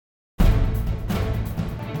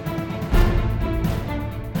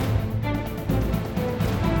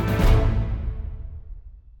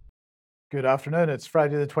Good afternoon. It's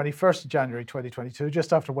Friday, the 21st of January, 2022,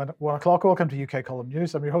 just after 1 o'clock. Welcome to UK Column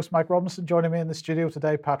News. I'm your host, Mike Robinson. Joining me in the studio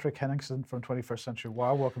today, Patrick Henningsen from 21st Century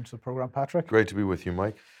Wire. Welcome to the program, Patrick. Great to be with you,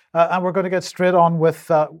 Mike. And we're going to get straight on with,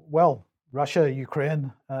 Russia,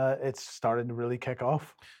 Ukraine. It's starting to really kick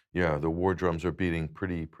off. Yeah, the war drums are beating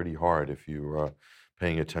pretty hard if you're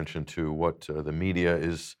paying attention to what the media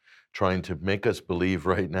is trying to make us believe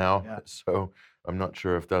right now. Yeah. So I'm not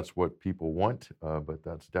sure if that's what people want, but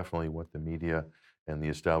that's definitely what the media and the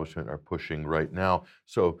establishment are pushing right now.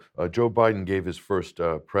 So Joe Biden gave his first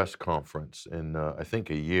press conference in, I think,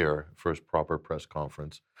 a year, first proper press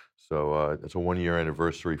conference. So it's a 1-year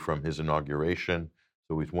anniversary from his inauguration.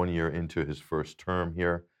 So he's 1 year into his first term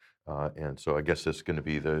here. And so I guess it's going to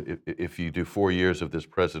be if you do 4 years of this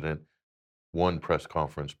president, one press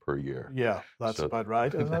conference per year. Yeah, that's So about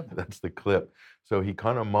right, isn't it? that's the clip. So he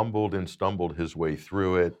kind of mumbled and stumbled his way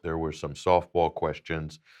through it. There were some softball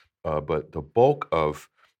questions, but the bulk,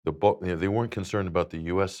 they weren't concerned about the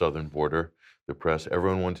U.S. southern border. The press,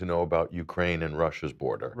 everyone wanted to know about Ukraine and Russia's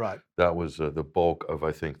border. Right. That was the bulk of,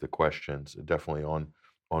 I think, the questions, definitely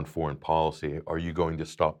on foreign policy. Are you going to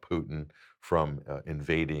stop Putin from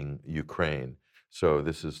invading Ukraine? So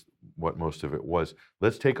this is what most of it was.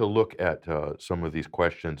 Let's take a look at some of these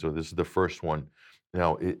questions. So this is the first one.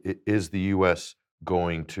 Now, is the U.S.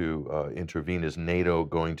 going to intervene? Is NATO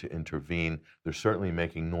going to intervene? They're certainly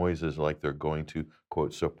making noises like they're going to,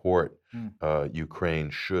 quote, support Ukraine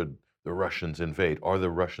should the Russians invade. Are the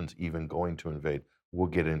Russians even going to invade? We'll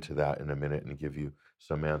get into that in a minute and give you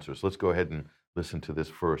some answers. Let's go ahead and listen to this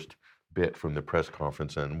first bit from the press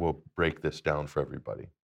conference, and we'll break this down for everybody.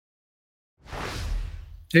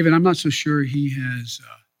 David, I'm not so sure he is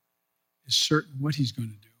certain what he's going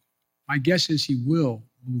to do. My guess is he will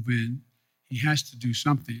move in. He has to do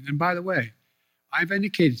something. And by the way, I've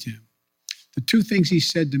indicated to him the two things he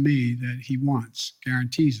said to me that he wants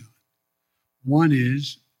guarantees on. One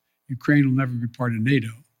is Ukraine will never be part of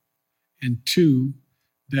NATO. And two,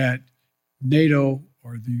 that NATO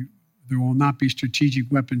or there will not be strategic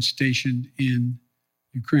weapons stationed in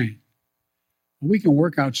Ukraine. Well, we can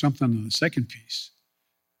work out something on the second piece,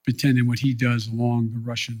 pretending what he does along the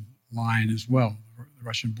Russian line as well, the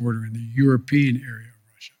Russian border in the European area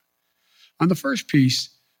of Russia. On the first piece,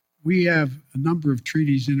 we have a number of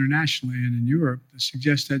treaties internationally and in Europe that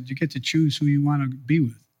suggest that you get to choose who you want to be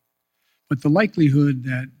with. But the likelihood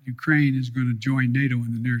that Ukraine is going to join NATO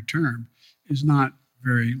in the near term is not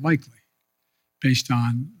very likely, based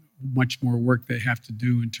on much more work they have to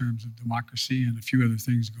do in terms of democracy and a few other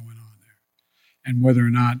things going on there, and whether or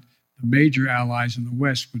not the major allies in the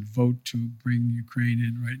West would vote to bring Ukraine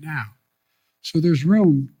in right now. So there's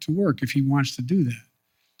room to work if he wants to do that.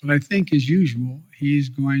 But I think, as usual, he's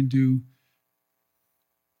going to,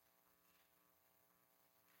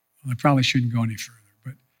 well, I probably shouldn't go any further,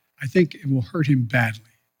 but I think it will hurt him badly.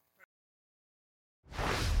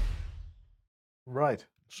 Right.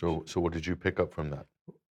 So what did you pick up from that?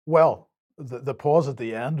 Well, the pause at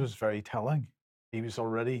the end was very telling. He was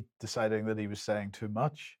already deciding that he was saying too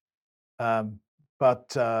much.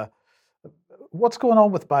 But what's going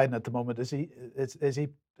on with Biden at the moment?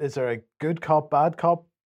 Is there a good cop, bad cop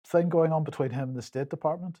thing going on between him and the State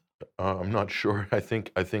Department? I'm not sure. I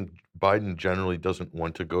think Biden generally doesn't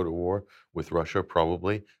want to go to war with Russia,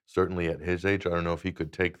 probably. Certainly at his age, I don't know if he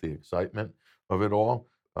could take the excitement of it all.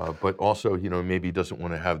 But also, maybe he doesn't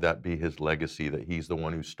want to have that be his legacy, that he's the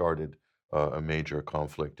one who started a major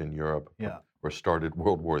conflict in Europe. Yeah. Or started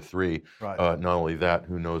World War III. Right. Not only that,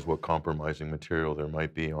 who knows what compromising material there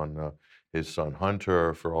might be on his son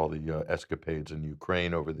Hunter for all the escapades in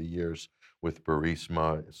Ukraine over the years with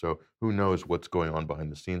Burisma. So who knows what's going on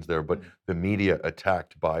behind the scenes there. But the media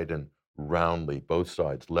attacked Biden roundly, both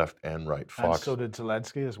sides, left and right. Fox. And so did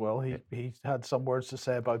Zelensky as well. He had some words to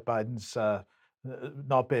say about Biden's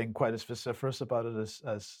not being quite as vociferous about it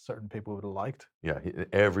as certain people would have liked. Yeah,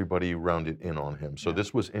 everybody rounded in on him. So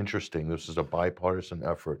this was interesting. This is a bipartisan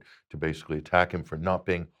effort to basically attack him for not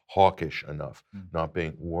being hawkish enough, not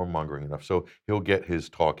being warmongering enough. So he'll get his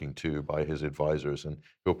talking to by his advisors, and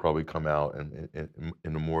he'll probably come out in a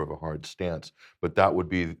more of a hard stance. But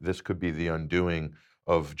this could be the undoing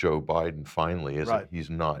of Joe Biden finally, is that he's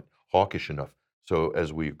not hawkish enough. So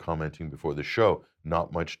as we were commenting before the show,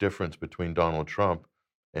 not much difference between Donald Trump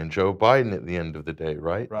and Joe Biden at the end of the day,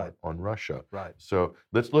 right? Right. On Russia. Right. So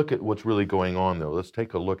let's look at what's really going on, though. Let's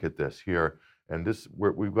take a look at this here. And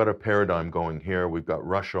we've got a paradigm going here. We've got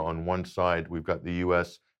Russia on one side. We've got the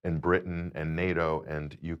U.S. and Britain and NATO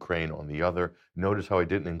and Ukraine on the other. Notice how I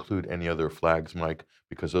didn't include any other flags, Mike,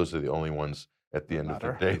 because those are the only ones at the end of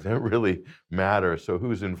the day that really matter. So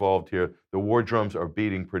who's involved here? The war drums are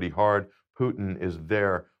beating pretty hard. Putin is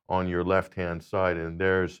there on your left-hand side, and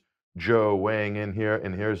there's Joe weighing in here,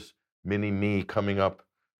 and here's mini-me coming up,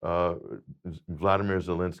 Vladimir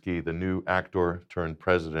Zelensky, the new actor turned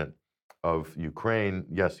president of Ukraine.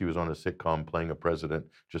 Yes, he was on a sitcom playing a president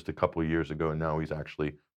just a couple of years ago, and now he's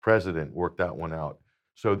actually president. Worked that one out.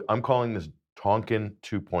 So I'm calling this Tonkin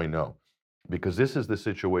 2.0 because this is the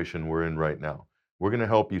situation we're in right now. We're going to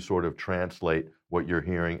help you sort of translate what you're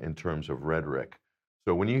hearing in terms of rhetoric.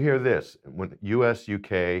 So when you hear this, when US,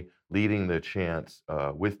 UK leading the chance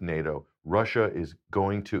with NATO, Russia is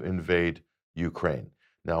going to invade Ukraine.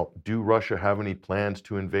 Now, do Russia have any plans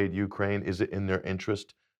to invade Ukraine? Is it in their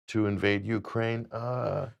interest to invade Ukraine?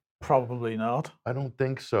 Probably not. I don't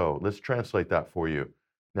think so. Let's translate that for you.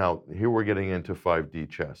 Now, here we're getting into 5D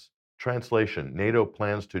chess. Translation: NATO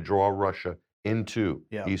plans to draw Russia into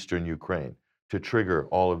eastern Ukraine to trigger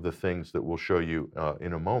all of the things that we'll show you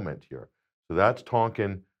in a moment here. So that's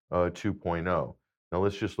Tonkin 2.0. Now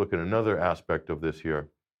let's just look at another aspect of this here.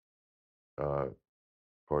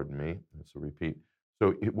 Pardon me, that's a repeat.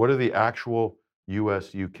 So what are the actual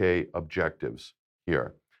US-UK objectives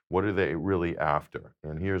here? What are they really after?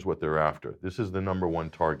 And here's what they're after. This is the number one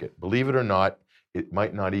target. Believe it or not, it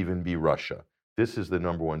might not even be Russia. This is the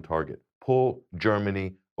number one target. Pull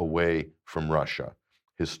Germany away from Russia.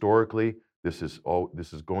 Historically, this is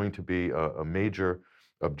going to be a major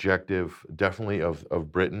objective, definitely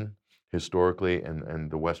of Britain historically and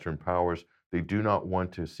the Western powers. They do not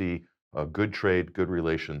want to see good trade, good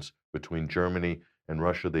relations between Germany and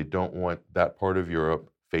Russia. They don't want that part of Europe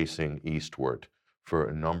facing eastward for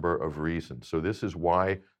a number of reasons. So this is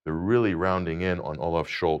why they're really rounding in on Olaf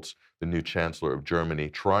Scholz, the new Chancellor of Germany,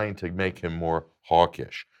 trying to make him more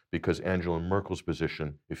hawkish, because Angela Merkel's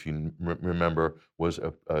position, if you remember, was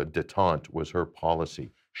a détente, was her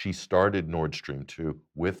policy. She started Nord Stream 2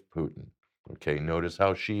 with Putin. Okay, notice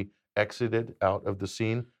how she exited out of the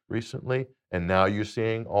scene recently, and now you're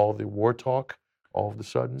seeing all the war talk all of a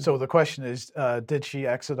sudden. So the question is, did she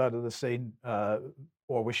exit out of the scene,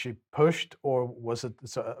 or was she pushed, or was it,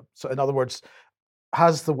 so in other words,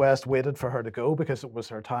 has the West waited for her to go because it was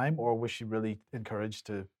her time, or was she really encouraged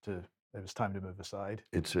to it was time to move aside?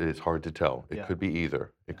 It's hard to tell. It could be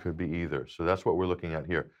either. It could be either. So that's what we're looking at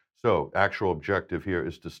here. So actual objective here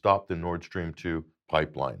is to stop the Nord Stream 2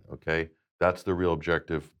 pipeline, okay? That's the real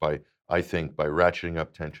objective I think, by ratcheting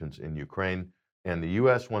up tensions in Ukraine. And the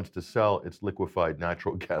US wants to sell its liquefied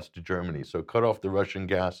natural gas to Germany. So cut off the Russian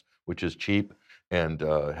gas, which is cheap and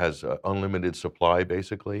has unlimited supply,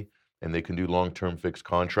 basically. And they can do long-term fixed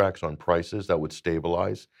contracts on prices that would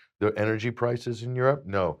stabilize the energy prices in Europe.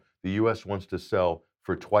 No, the US wants to sell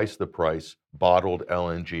for twice the price bottled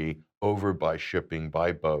LNG over by shipping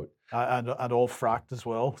by boat. And all fracked as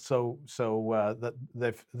well. So that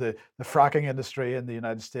the fracking industry in the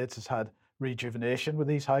United States has had rejuvenation with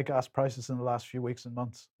these high gas prices in the last few weeks and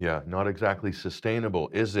months. Yeah, not exactly sustainable,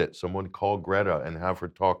 is it? Someone call Greta and have her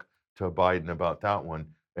talk to Biden about that one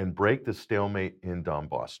and break the stalemate in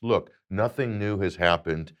Donbass. Look, nothing new has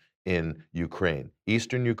happened in Ukraine.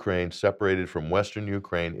 Eastern Ukraine separated from Western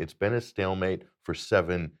Ukraine. It's been a stalemate for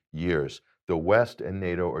 7 years. The West and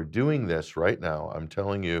NATO are doing this right now. I'm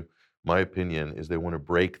telling you, my opinion is they want to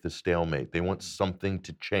break the stalemate. They want something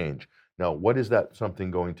to change. Now, what is that something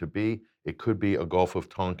going to be? It could be a Gulf of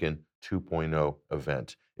Tonkin 2.0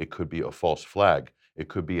 event. It could be a false flag. It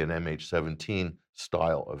could be an MH17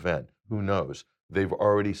 style event. Who knows? They've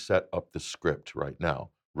already set up the script right now.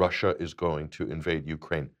 Russia is going to invade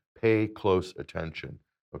Ukraine. Pay close attention.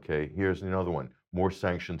 Okay, here's another one. More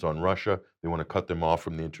sanctions on Russia. They want to cut them off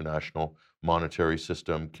from the international monetary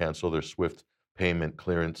system, cancel their SWIFT payment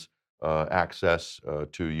clearance access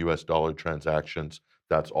to US dollar transactions.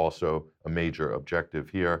 That's also a major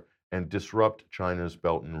objective here. And disrupt China's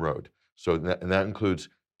Belt and Road. So that includes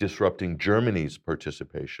disrupting Germany's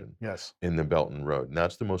participation in the Belt and Road. And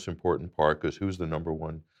that's the most important part, because who's the number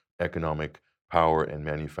one economic power and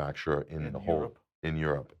manufacturer in the whole in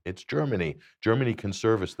Europe? It's Germany. Germany can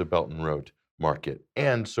service the Belt and Road market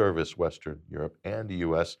and service Western Europe and the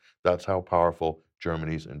US. That's how powerful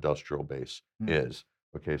Germany's industrial base is.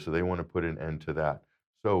 Okay, so they want to put an end to that.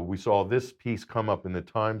 So we saw this piece come up in the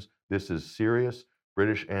Times. This is serious.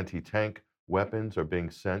 British anti-tank weapons are being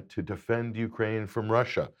sent to defend Ukraine from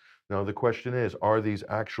Russia. Now the question is, are these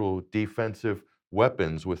actual defensive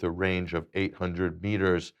weapons with a range of 800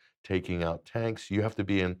 meters taking out tanks? You have to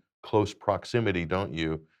be in close proximity, don't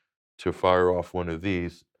you, to fire off one of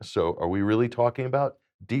these? So are we really talking about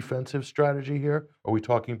defensive strategy here? Or are we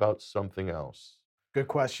talking about something else? Good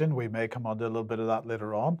question. We may come on to a little bit of that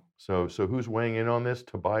later on. So who's weighing in on this?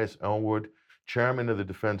 Tobias Ellwood, chairman of the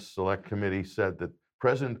Defense Select Committee, said that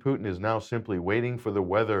President Putin is now simply waiting for the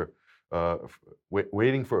weather,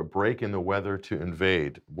 waiting for a break in the weather to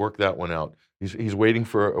invade. Work that one out. He's waiting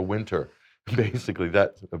for a winter. Basically,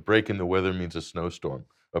 that a break in the weather means a snowstorm,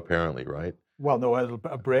 apparently, right? Well, no,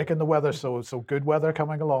 a break in the weather, so good weather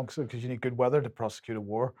coming along, so because you need good weather to prosecute a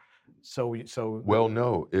war. Well,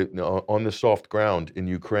 no, on the soft ground in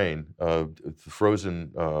Ukraine,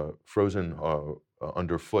 frozen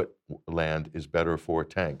underfoot land is better for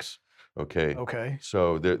tanks. Okay. Okay.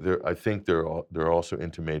 So I think they're also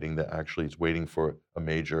intimating that actually it's waiting for a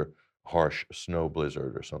major harsh snow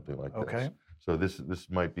blizzard or something like this. Okay. So this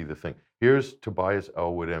might be the thing. Here's Tobias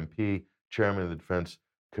Ellwood, MP, Chairman of the Defense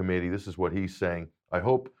Committee. This is what he's saying. I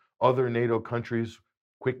hope other NATO countries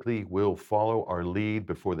quickly will follow our lead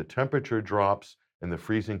before the temperature drops and the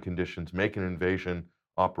freezing conditions make an invasion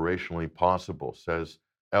operationally possible, says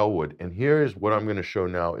Ellwood. And here is what I'm going to show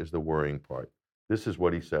now is the worrying part. This is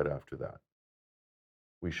what he said after that.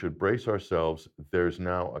 We should brace ourselves. There's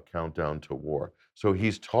now a countdown to war. So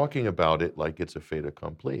he's talking about it like it's a fait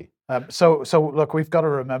accompli. So look, we've got to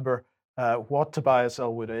remember what Tobias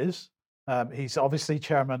Ellwood is. He's obviously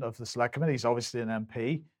chairman of the Select Committee. He's obviously an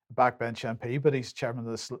MP, a backbench MP, but he's chairman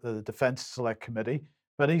of the Defence Select Committee.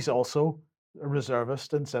 But he's also a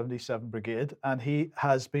reservist in 77 Brigade, and he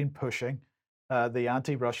has been pushing the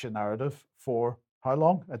anti-Russian narrative for how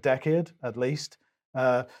long? A decade at least.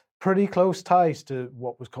 Pretty close ties to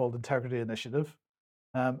what was called Integrity Initiative.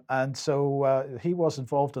 And so he was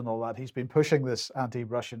involved in all that. He's been pushing this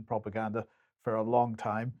anti-Russian propaganda for a long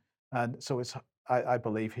time. And so I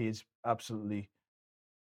believe he's absolutely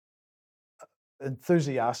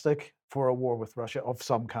enthusiastic for a war with Russia of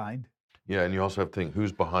some kind. Yeah, and you also have to think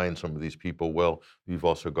who's behind some of these people. Well, you've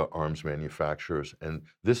also got arms manufacturers, and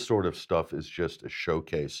this sort of stuff is just a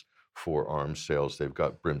showcase for arms sales. They've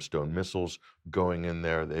got Brimstone missiles going in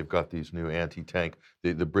there. They've got these new anti-tank,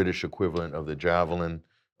 the British equivalent of the Javelin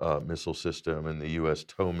missile system and the U.S.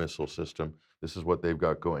 TOW missile system. This is what they've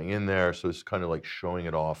got going in there. So it's kind of like showing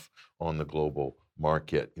it off on the global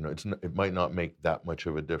market. You know, it might not make that much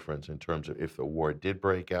of a difference in terms of if the war did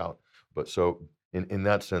break out. But so in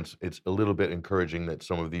that sense, it's a little bit encouraging that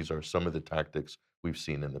some of these are some of the tactics we've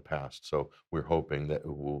seen in the past. So we're hoping that it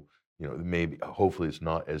will, you know, maybe hopefully it's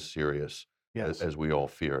not as serious as we all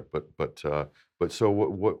fear. But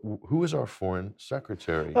so who is our foreign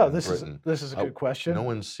secretary in Britain? This is a good question. No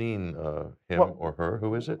one's seen him or her.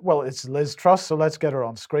 Who is it? Well, it's Liz Truss. So let's get her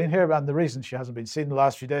on screen here. And the reason she hasn't been seen the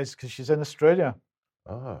last few days is because she's in Australia.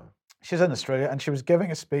 She's in Australia, and she was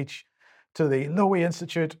giving a speech to the Lowy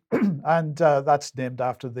Institute, and that's named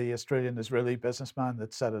after the Australian-Israeli businessman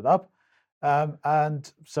that set it up.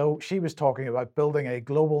 And so she was talking about building a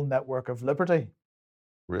global network of liberty.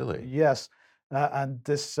 Really? Yes, and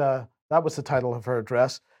this that was the title of her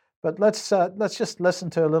address. But let's just listen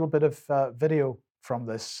to a little bit of video from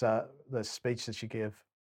this speech that she gave.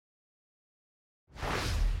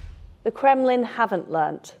 The Kremlin haven't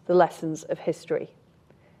learnt the lessons of history.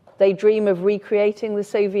 They dream of recreating the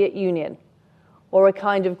Soviet Union or a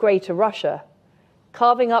kind of greater Russia,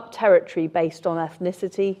 carving up territory based on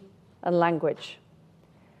ethnicity and language.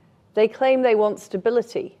 They claim they want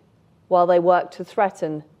stability while they work to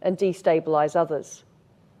threaten and destabilize others.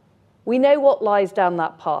 We know what lies down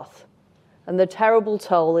that path and the terrible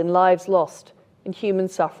toll in lives lost and human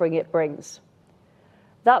suffering it brings.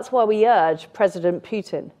 That's why we urge President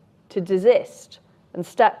Putin to desist and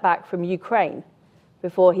step back from Ukraine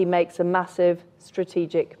before he makes a massive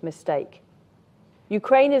strategic mistake.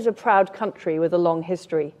 Ukraine is a proud country with a long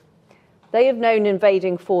history. They have known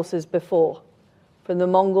invading forces before, from the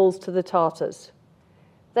Mongols to the Tatars.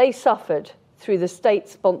 They suffered through the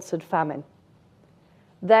state-sponsored famine.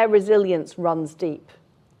 Their resilience runs deep.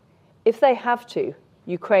 If they have to,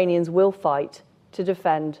 Ukrainians will fight to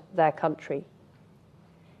defend their country.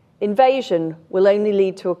 Invasion will only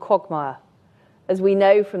lead to a quagmire, as we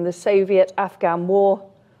know from the Soviet-Afghan War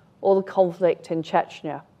or the conflict in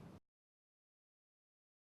Chechnya.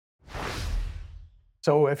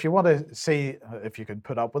 So if you want to see, if you can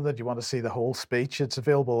put up with it, you want to see the whole speech, it's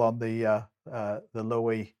available on the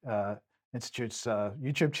Lowy Institute's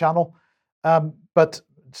YouTube channel. But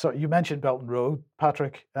so you mentioned Belt and Road,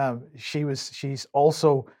 Patrick. She's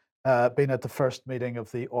also been at the first meeting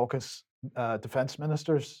of the AUKUS defense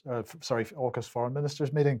ministers, AUKUS foreign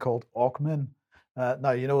ministers meeting called AUKMIN.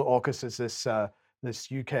 Now, you know, AUKUS is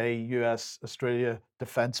this UK, US, Australia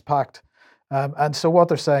defense pact. And so what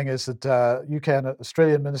they're saying is that UK and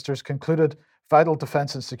Australian ministers concluded vital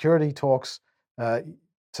defense and security talks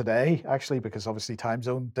today, actually, because obviously time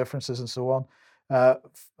zone differences and so on.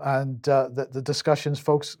 And the discussions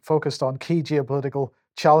focused on key geopolitical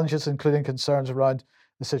challenges, including concerns around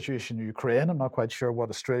the situation in Ukraine. I'm not quite sure what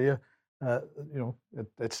Australia,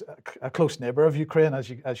 it's a close neighbor of Ukraine, as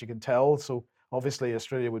you can tell. So obviously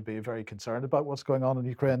Australia would be very concerned about what's going on in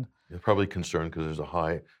Ukraine. They're probably concerned because there's a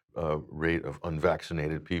high rate of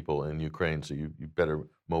unvaccinated people in Ukraine, so you better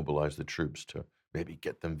mobilize the troops to maybe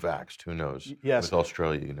get them vaxxed. Who knows? Yes. With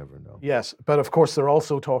Australia, you never know. Yes, but of course they're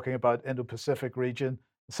also talking about Indo-Pacific region,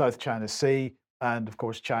 South China Sea, and of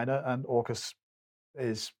course China. And AUKUS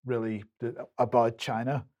is really about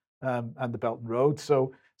China and the Belt and Road.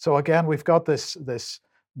 So again, we've got this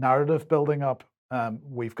narrative building up.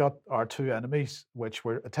 We've got our two enemies, which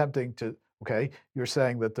we're attempting to. Okay, you're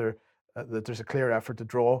saying that that there's a clear effort to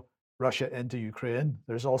draw Russia into Ukraine.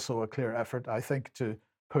 There's also a clear effort, I think, to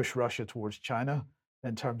push Russia towards China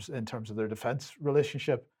in terms of their defense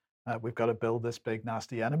relationship. We've got to build this big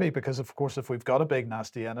nasty enemy because, of course, if we've got a big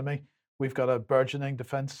nasty enemy, we've got a burgeoning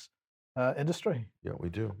defense industry. Yeah, we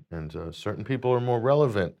do, and certain people are more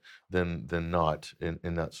relevant than not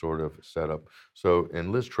in that sort of setup. So,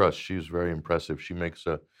 and Liz Truss, she's very impressive. She makes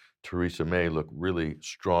Theresa May look really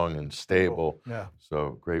strong and stable. Yeah.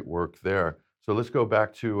 So great work there. So let's go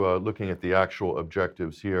back to looking at the actual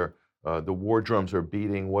objectives here. The war drums are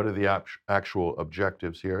beating. What are the actual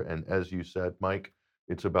objectives here? And as you said, Mike,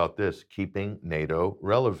 it's about this, keeping NATO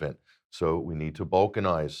relevant. So we need to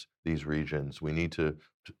balkanize these regions. We need to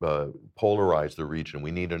polarize the region.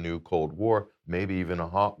 We need a new Cold War, maybe even a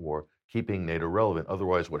hot war, keeping NATO relevant.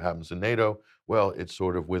 Otherwise, what happens in NATO? Well, it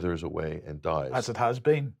sort of withers away and dies. As it has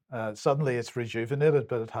been. Suddenly it's rejuvenated,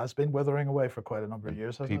 but it has been withering away for quite a number of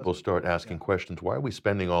years. People start asking questions. Why are we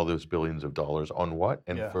spending all those billions of dollars on what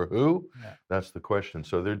and for who? Yeah. That's the question.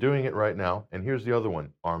 So they're doing it right now. And here's the other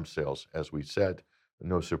one, arms sales, as we said.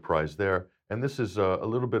 No surprise there. And this is a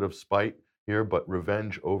little bit of spite here, but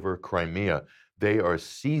revenge over Crimea. They are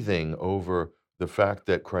seething over the fact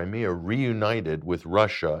that Crimea reunited with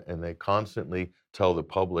Russia, and they constantly tell the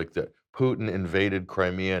public that Putin invaded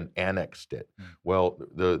Crimea and annexed it. Well,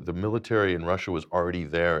 the military in Russia was already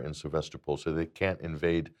there in Sevastopol, so they can't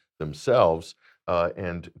invade themselves.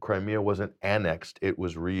 And Crimea wasn't annexed, it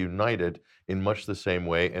was reunited in much the same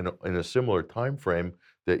way, and in a similar time frame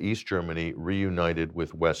that East Germany reunited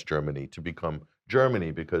with West Germany to become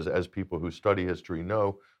Germany, because as people who study history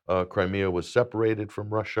know, Crimea was separated from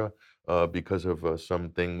Russia because of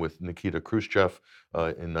something with Nikita Khrushchev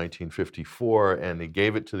in 1954, and he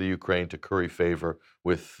gave it to the Ukraine to curry favor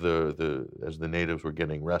with as the natives were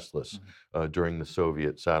getting restless during the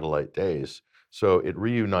Soviet satellite days. So it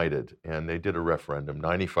reunited, and they did a referendum,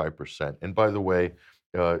 95%. And by the way,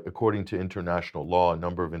 according to international law, a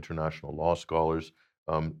number of international law scholars,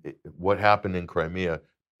 what happened in Crimea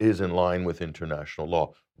is in line with international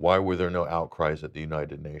law. Why were there no outcries at the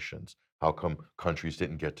United Nations? How come countries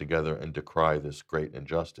didn't get together and decry this great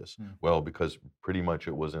injustice? Well, because pretty much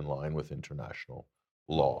it was in line with international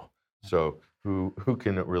law. So who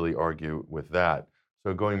can really argue with that?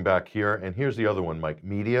 So going back here, and here's the other one, Mike,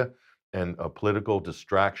 media and a political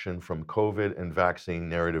distraction from COVID and vaccine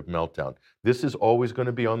narrative meltdown. This is always going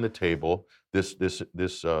to be on the table, this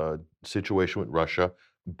situation with Russia.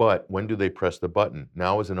 But when do they press the button?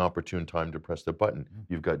 Now is an opportune time to press the button.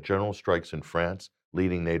 You've got general strikes in France,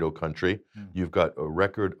 leading NATO country. You've got a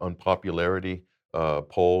record unpopularity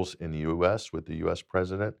polls in the U.S. with the U.S.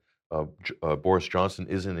 president. Boris Johnson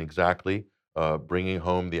isn't exactly bringing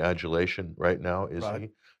home the adulation right now, is he?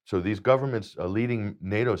 So these governments, leading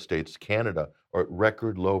NATO states, Canada, are at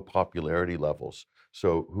record low popularity levels.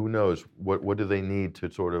 So who knows, what do they need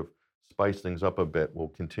to sort of spice things up a bit? We'll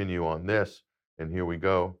continue on this. And here we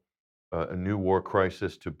go, a new war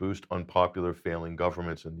crisis to boost unpopular failing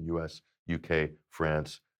governments in the US, UK,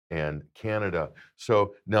 France, and Canada.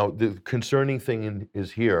 So now the concerning thing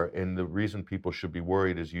is here, and the reason people should be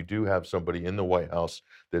worried is you do have somebody in the White House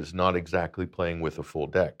that is not exactly playing with a full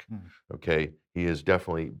deck, okay? He is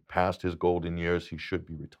definitely past his golden years. He should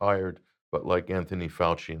be retired, but like Anthony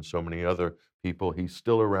Fauci and so many other people, he's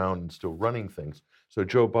still around and still running things. So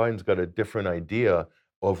Joe Biden's got a different idea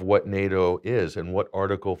of what NATO is and what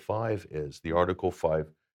Article 5 is, the Article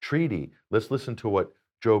 5 treaty. Let's listen to what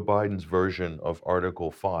Joe Biden's version of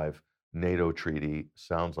Article 5 NATO treaty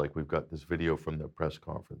sounds like. We've got this video from the press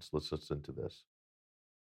conference. Let's listen to this.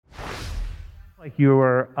 Like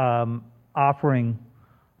you're offering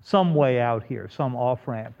some way out here, some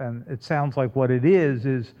off-ramp, and it sounds like what it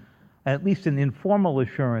is at least an informal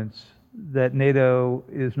assurance that NATO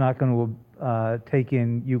is not going to take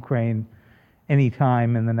in Ukraine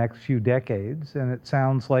anytime in the next few decades. And it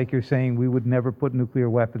sounds like you're saying we would never put nuclear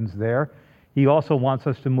weapons there. He also wants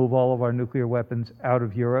us to move all of our nuclear weapons out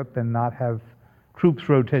of Europe and not have troops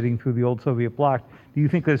rotating through the old Soviet bloc. Do you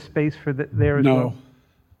think there's space for there as well?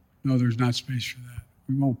 No, there's not space for that.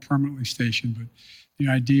 We won't permanently station, but the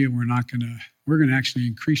idea we're going to actually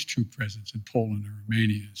increase troop presence in Poland or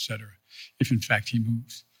Romania, et cetera, if in fact he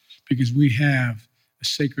moves. Because we have a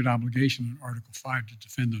sacred obligation in Article 5 to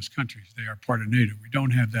defend those countries. They are part of NATO. We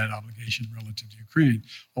don't have that obligation relative to Ukraine,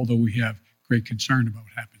 although we have great concern about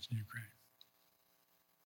what happens in Ukraine.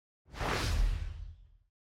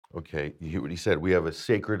 Okay, you hear what he said. We have a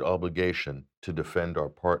sacred obligation to defend our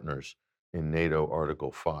partners in NATO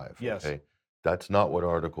Article 5. Yes. Okay? That's not what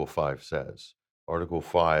Article 5 says. Article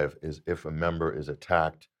 5 is if a member is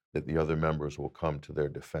attacked, that the other members will come to their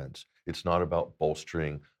defense. It's not about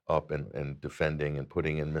bolstering up and defending and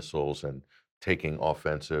putting in missiles and taking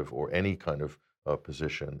offensive or any kind of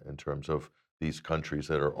position in terms of these countries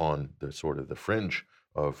that are on the sort of the fringe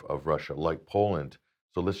of Russia, like Poland.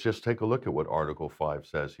 So let's just take a look at what Article 5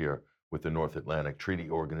 says here with the North Atlantic Treaty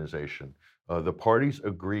Organization. The parties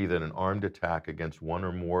agree that an armed attack against one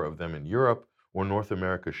or more of them in Europe or North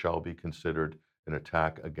America shall be considered an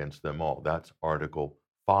attack against them all. That's Article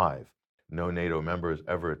 5. No NATO member has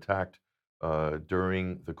ever attacked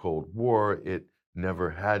during the Cold War. It never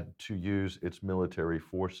had to use its military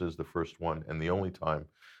forces. The first one and the only time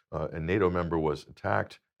a NATO member was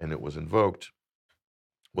attacked and it was invoked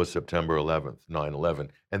was September 11th, 9/11.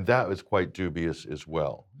 And that was quite dubious as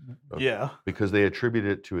well. Yeah. Because they attribute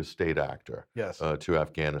it to a state actor, Yes. to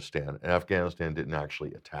Afghanistan. And Afghanistan didn't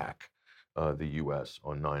actually attack the U.S.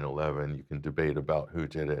 on 9/11. You can debate about who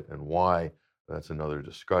did it and why. That's another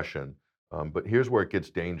discussion. But here's where it gets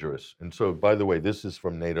dangerous. And so, by the way, this is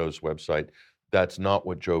from NATO's website. That's not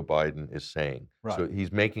what Joe Biden is saying. Right. So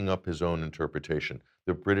he's making up his own interpretation.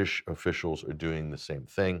 The British officials are doing the same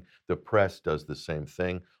thing. The press does the same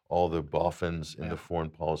thing. All the boffins in the foreign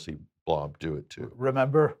policy blob do it too.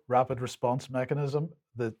 Remember rapid response mechanism?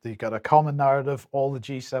 That you got a common narrative. All the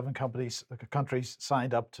G7 countries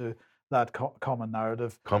signed up to that common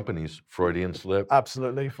narrative. Companies, Freudian slip.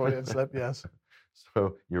 Absolutely, Freudian slip. Yes.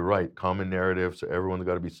 So you're right, common narrative. So everyone's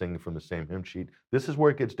got to be singing from the same hymn sheet. This is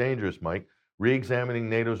where it gets dangerous, Mike. Re-examining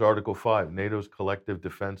NATO's Article 5, NATO's collective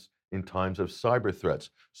defense in times of cyber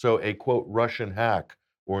threats. So a quote Russian hack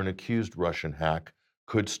or an accused Russian hack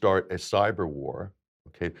could start a cyber war.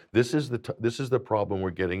 Okay, this is the problem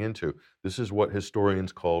we're getting into. This is what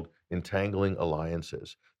historians called entangling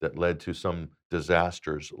alliances that led to some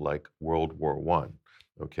disasters like World War I.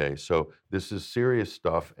 Okay, so this is serious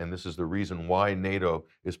stuff, and this is the reason why NATO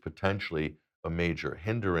is potentially a major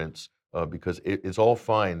hindrance, because it's all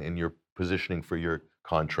fine in your positioning for your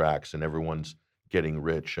contracts and everyone's getting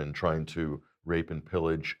rich and trying to rape and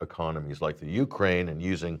pillage economies like the Ukraine and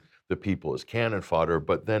using the people as cannon fodder.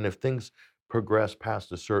 But then if things progress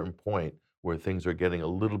past a certain point where things are getting a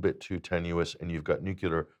little bit too tenuous and you've got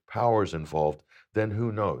nuclear powers involved, then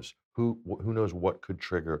who knows? Who knows what could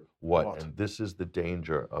trigger what? And this is the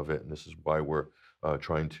danger of it. And this is why we're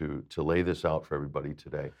trying to lay this out for everybody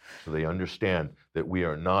today so they understand that we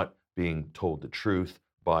are not being told the truth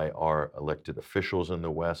by our elected officials in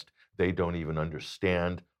the West. They don't even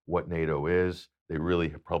understand what NATO is. They really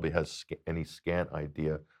probably has any scant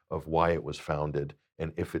idea of why it was founded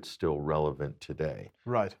and if it's still relevant today.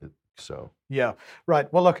 Right. So yeah,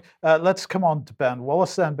 right. Well, look, let's come on to Ben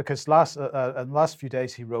Wallace then, because in the last few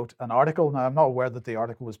days he wrote an article. Now, I'm not aware that the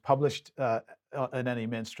article was published in any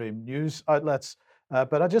mainstream news outlets,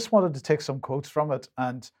 but I just wanted to take some quotes from it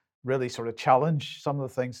and really sort of challenge some of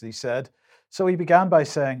the things that he said. So he began by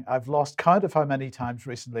saying, "I've lost count of how many times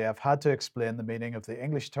recently I've had to explain the meaning of the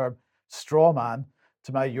English term straw man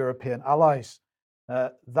to my European allies.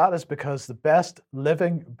 That is because the best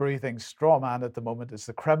living, breathing straw man at the moment is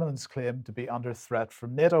the Kremlin's claim to be under threat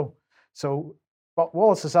from NATO." So but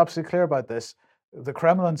Wallace is absolutely clear about this. The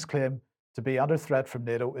Kremlin's claim to be under threat from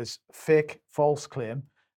NATO is fake, false claim.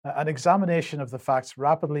 An examination of the facts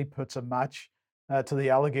rapidly puts a match to the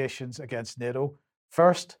allegations against NATO.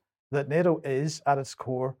 First, NATO is at its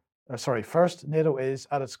core defensive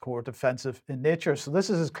in nature. So this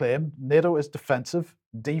is his claim. NATO is defensive.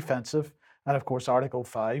 And of course, Article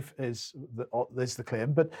 5 is the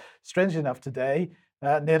claim. But strangely enough, today,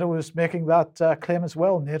 NATO is making that claim as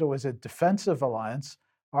well. NATO is a defensive alliance.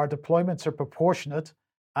 Our deployments are proportionate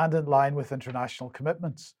and in line with international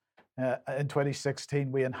commitments. In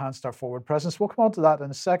 2016, we enhanced our forward presence. We'll come on to that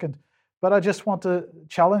in a second. But I just want to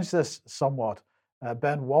challenge this somewhat.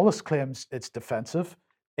 Ben Wallace claims it's defensive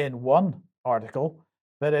in one article,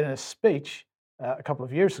 but in a speech a couple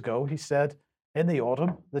of years ago, he said, in the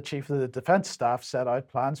autumn, the Chief of the Defence Staff set out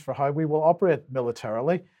plans for how we will operate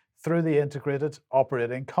militarily through the integrated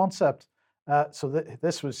operating concept.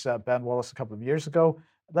 This was Ben Wallace a couple of years ago.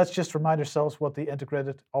 Let's just remind ourselves what the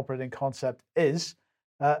integrated operating concept is.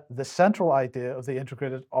 The central idea of the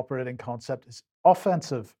integrated operating concept is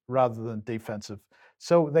offensive rather than defensive.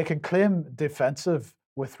 So they can claim defensive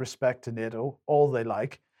with respect to NATO all they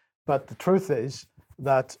like, but the truth is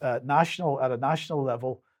that at a national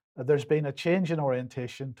level, there's been a change in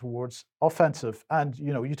orientation towards offensive. And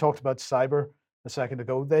you talked about cyber a second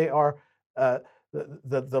ago. They are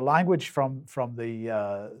the language from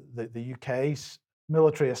the UK's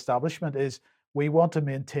military establishment is we want to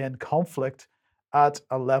maintain conflict at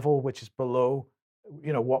a level which is below,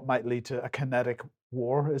 what might lead to a kinetic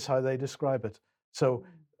war, is how they describe it. So,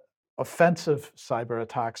 offensive cyber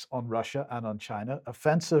attacks on Russia and on China,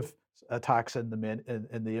 offensive attacks in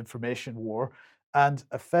the information war, and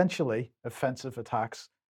eventually offensive attacks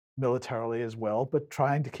militarily as well, but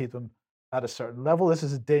trying to keep them at a certain level. This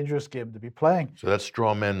is a dangerous game to be playing. So that's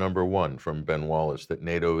straw man number one from Ben Wallace, that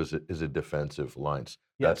NATO is a defensive alliance.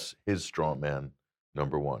 Yes. That's his straw man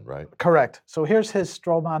number one, right? Correct. So here's his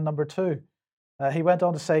straw man number two. He went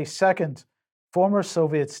on to say, second, former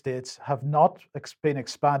Soviet states have not been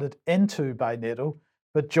expanded into by NATO,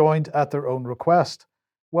 but joined at their own request.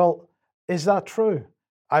 Well, is that true?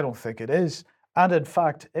 I don't think it is. And in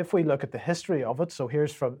fact, if we look at the history of it, so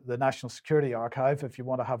here's from the National Security Archive, if you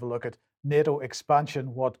want to have a look at NATO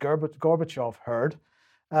expansion, what Gorbachev heard.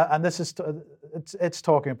 And this is, it's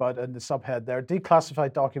talking about in the subhead there,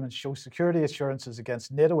 declassified documents show security assurances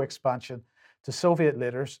against NATO expansion to Soviet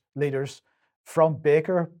leaders from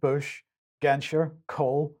Baker, Bush, Genscher,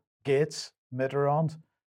 Kohl, Gates, Mitterrand,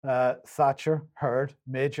 Thatcher, Hurd,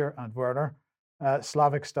 Major, and Werner.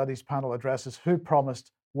 Slavic Studies panel addresses who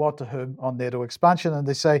promised what to whom on NATO expansion. And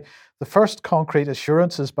they say the first concrete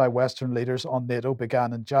assurances by Western leaders on NATO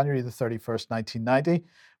began on January the 31st, 1990,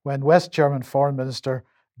 when West German Foreign Minister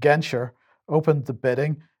Genscher opened the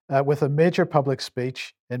bidding with a major public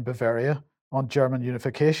speech in Bavaria on German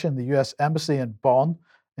unification. The US Embassy in Bonn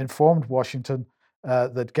informed Washington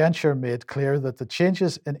that Genscher made clear that the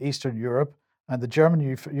changes in Eastern Europe and the German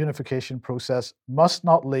unification process must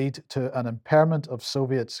not lead to an impairment of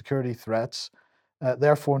Soviet security threats.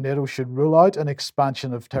 Therefore, NATO should rule out an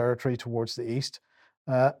expansion of territory towards the east.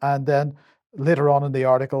 And then later on in the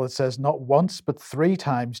article, it says not once, but 3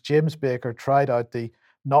 times, James Baker tried out the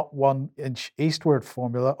not 1 inch eastward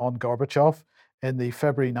formula on Gorbachev in the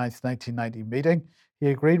February 9th, 1990 meeting.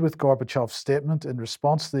 He agreed with Gorbachev's statement in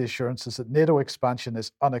response to the assurances that NATO expansion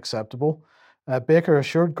is unacceptable. Baker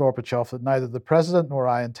assured Gorbachev that neither the president nor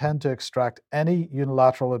I intend to extract any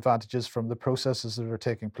unilateral advantages from the processes that are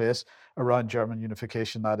taking place around German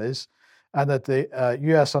unification, that is, and that the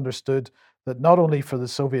US understood that not only for the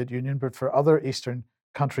Soviet Union, but for other Eastern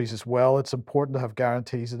countries as well, it's important to have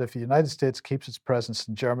guarantees that if the United States keeps its presence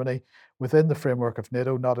in Germany within the framework of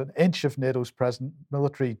NATO, not an inch of NATO's present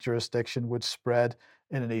military jurisdiction would spread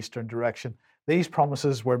in an Eastern direction. These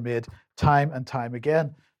promises were made time and time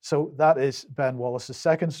again. So that is Ben Wallace's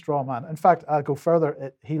second straw man. In fact, I'll go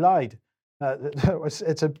further. He lied.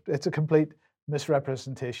 It's a complete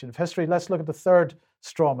misrepresentation of history. Let's look at the third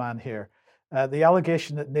straw man here. The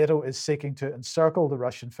allegation that NATO is seeking to encircle the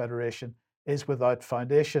Russian Federation is without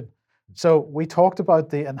foundation. So we talked about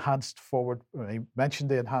the enhanced forward, he mentioned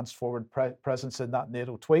the enhanced forward presence in that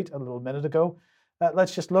NATO tweet a little minute ago.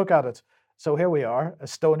 Let's just look at it. So here we are,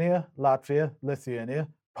 Estonia, Latvia, Lithuania,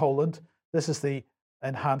 Poland. This is the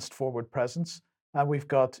enhanced forward presence. And we've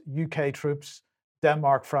got UK troops,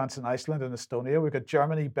 Denmark, France, and Iceland, and Estonia. We've got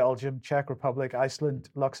Germany, Belgium, Czech Republic, Iceland,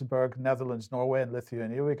 Luxembourg, Netherlands, Norway, and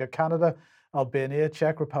Lithuania. We've got Canada, Albania,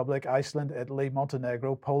 Czech Republic, Iceland, Italy,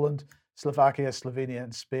 Montenegro, Poland, Slovakia, Slovenia,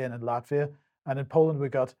 and Spain, and Latvia. And in Poland, we've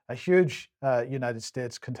got a huge United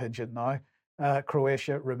States contingent now,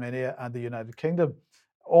 Croatia, Romania, and the United Kingdom,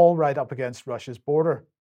 all right up against Russia's border.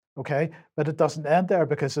 Okay, but it doesn't end there,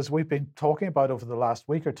 because as we've been talking about over the last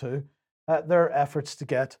week or two, there are efforts to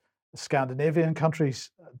get Scandinavian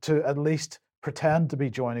countries to at least pretend to be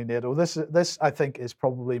joining NATO. This I think is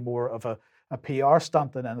probably more of a PR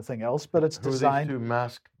stunt than anything else, but it's designed. Who are these 2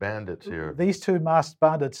 masked bandits here? These 2 masked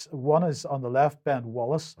bandits, one is on the left, Ben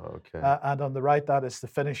Wallace, Okay. and on the right, that is the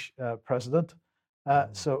Finnish president,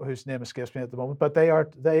 so whose name escapes me at the moment. But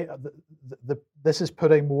this is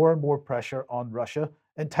putting more and more pressure on Russia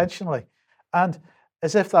intentionally. And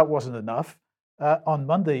as if that wasn't enough, on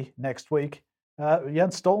Monday next week,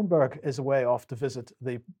 Jens Stoltenberg is away off to visit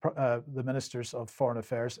the ministers of foreign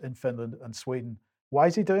affairs in Finland and Sweden. Why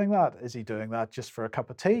is he doing that? Is he doing that just for a cup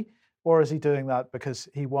of tea? Or is he doing that because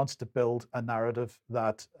he wants to build a narrative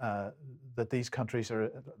that that these countries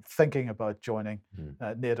are thinking about joining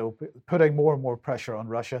NATO, putting more and more pressure on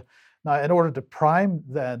Russia? Now, in order to prime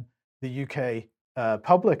then the UK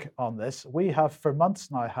public on this, we have for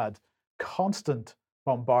months now had constant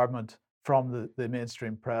bombardment from the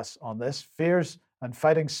mainstream press on this. Fears and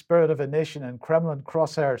fighting spirit of a nation in Kremlin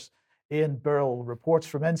crosshairs. Ian Burrell reports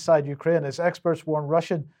from inside Ukraine as experts warn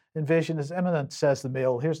Russian invasion is imminent, says the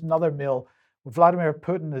Mail. Here's another Mail. Vladimir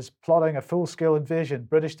Putin is plotting a full-scale invasion.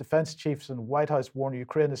 British defense chiefs and White House warn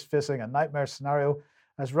Ukraine is facing a nightmare scenario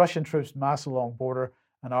as Russian troops mass along border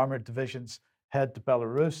and armored divisions head to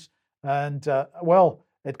Belarus. And well,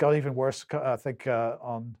 it got even worse, I think,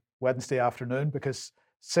 on Wednesday afternoon, because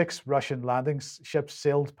 6 Russian landing ships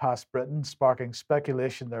sailed past Britain, sparking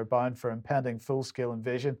speculation they're bound for impending full-scale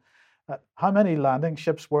invasion. How many landing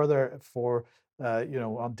ships were there for,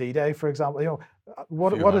 on D-Day, for example?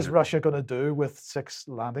 What is Russia going to do with 6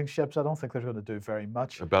 landing ships? I don't think they're going to do very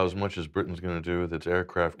much. About as much as Britain's going to do with its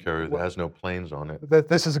aircraft carrier that has no planes on it.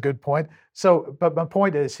 This is a good point. So, but my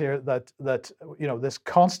point is here that this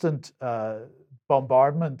constant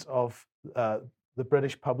bombardment of the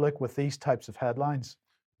British public with these types of headlines.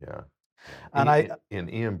 Yeah. And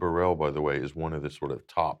Ian Burrell, by the way, is one of the sort of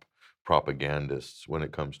top propagandists when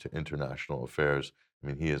it comes to international affairs. I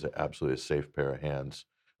mean, he is absolutely a safe pair of hands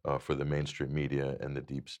for the mainstream media and the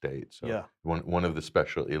deep state. So yeah, one of the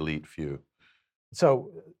special elite few. So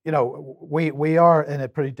we are in a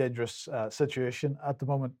pretty dangerous situation at the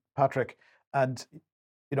moment, Patrick. And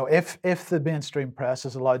if the mainstream press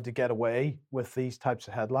is allowed to get away with these types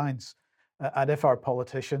of headlines, and if our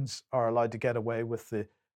politicians are allowed to get away with the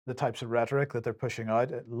types of rhetoric that they're pushing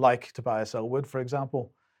out, like Tobias Ellwood, for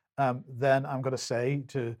example, then I'm going to say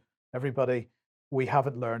to everybody, we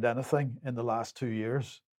haven't learned anything in the last 2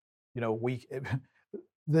 years.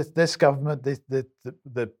 This government,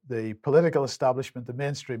 the political establishment, the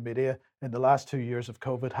mainstream media, in the last 2 years of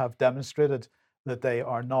COVID have demonstrated that they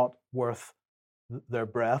are not worth their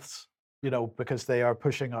breaths, because they are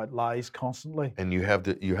pushing out lies constantly. And you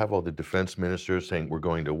have all the defense ministers saying we're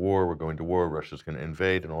going to war, Russia's going to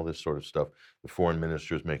invade, and all this sort of stuff. The foreign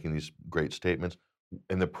ministers making these great statements,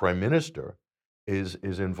 and the prime minister is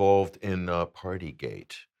involved in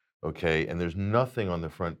Partygate. Okay, and there's nothing on the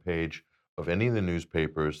front page of any of the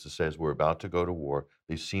newspapers that says we're about to go to war.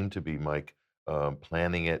 They seem to be, Mike,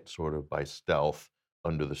 planning it sort of by stealth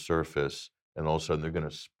under the surface, and all of a sudden they're going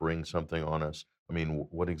to spring something on us. I mean,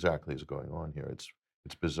 what exactly is going on here?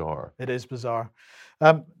 It's bizarre. It is bizarre.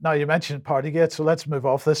 Now, you mentioned Partygate, so let's move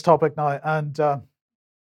off this topic now. And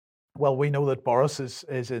well, we know that Boris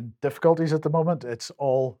is in difficulties at the moment. It's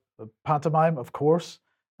all pantomime, of course.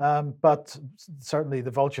 But certainly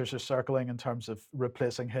the vultures are circling in terms of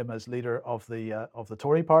replacing him as leader of the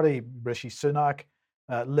Tory party. Rishi Sunak,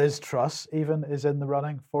 Liz Truss even is in the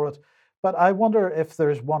running for it. But I wonder if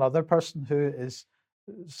there's one other person who is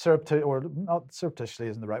not surreptitiously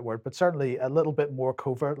isn't the right word, but certainly a little bit more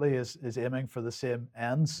covertly is aiming for the same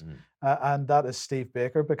ends, and that is Steve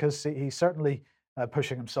Baker, because he's certainly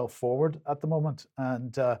pushing himself forward at the moment.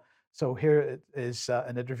 And so here is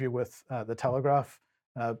an interview with the Telegraph.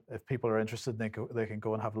 If people are interested, they can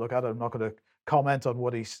go and have a look at it. I'm not going to comment on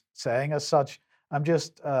what he's saying as such. I'm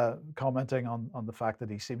just commenting on the fact that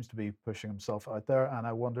he seems to be pushing himself out there, and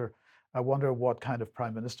I wonder what kind of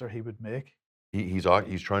prime minister he would make. He's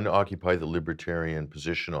trying to occupy the libertarian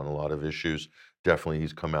position on a lot of issues. Definitely,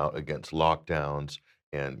 he's come out against lockdowns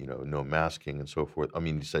and no masking and so forth. I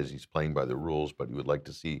mean, he says he's playing by the rules, but he would like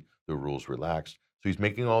to see the rules relaxed. So he's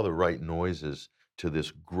making all the right noises to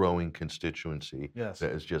this growing constituency that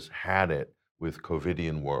has just had it with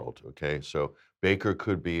COVIDian world. Okay, so Baker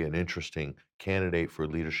could be an interesting candidate for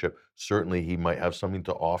leadership. Certainly, he might have something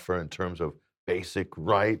to offer in terms of basic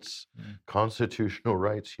rights, constitutional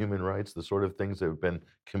rights, human rights, the sort of things that have been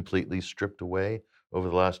completely stripped away over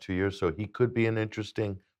the last 2 years. So he could be an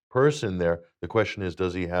interesting person there. The question is,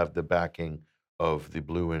 does he have the backing of the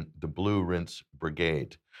Blue Rinse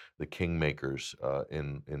Brigade, the kingmakers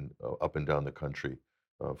in up and down the country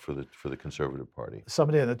for the Conservative Party?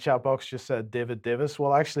 Somebody in the chat box just said David Davis.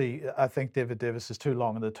 Well, actually, I think David Davis is too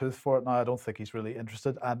long in the tooth for it now. I don't think he's really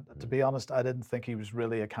interested. And to be honest, I didn't think he was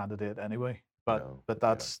really a candidate anyway. But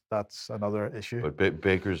that's another issue. But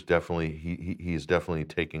Baker's definitely he's definitely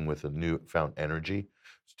taking with a newfound energy.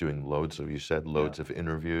 He's doing loads of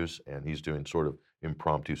interviews, and he's doing sort of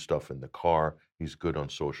impromptu stuff in the car. He's good on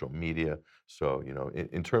social media. So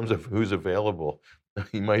in terms of who's available,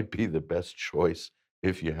 he might be the best choice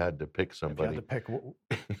if you had to pick somebody. If you had to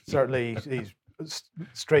pick, certainly he's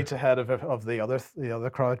straight ahead of the other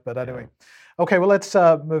crowd. But anyway, okay. Well, let's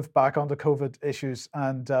move back onto COVID issues,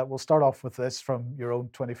 and we'll start off with this from your own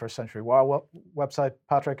 21st Century Wire website,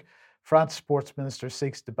 Patrick. France sports minister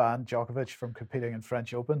seeks to ban Djokovic from competing in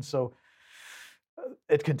French Open. So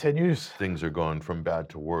it continues. Things are going from bad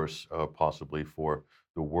to worse, possibly for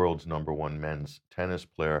the world's #1 men's tennis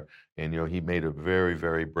player. And, he made a very,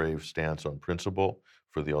 very brave stance on principle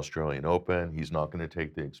for the Australian Open. He's not going to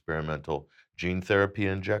take the experimental gene therapy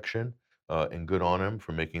injection, and good on him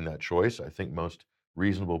for making that choice. I think most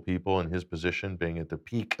reasonable people in his position, being at the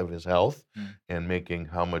peak of his health and making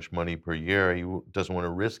how much money per year, he doesn't want to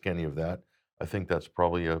risk any of that. I think that's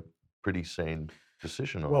probably a pretty sane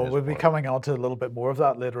decision on Well, his we'll be part. coming on to a little bit more of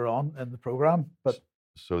that later on in the program. But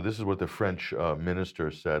So this is what the French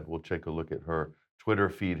minister said. We'll take a look at her Twitter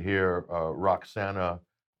feed here. Roxana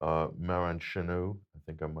Maranchenou, I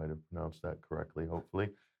think I might have pronounced that correctly, hopefully.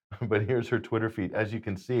 But here's her Twitter feed. As you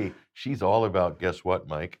can see, she's all about, guess what,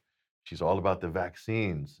 Mike? She's all about the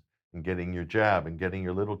vaccines and getting your jab and getting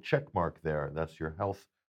your little check mark there. That's your health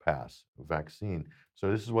pass vaccine.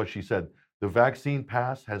 So this is what she said. The vaccine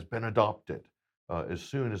pass has been adopted. As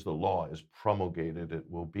soon as the law is promulgated, it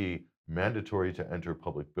will be mandatory to enter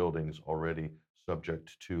public buildings already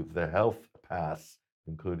subject to the health pass,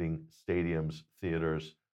 including stadiums,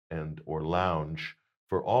 theaters, or lounge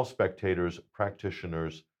for all spectators,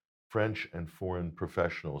 practitioners, French and foreign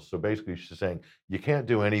professionals. So basically she's saying you can't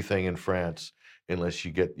do anything in France unless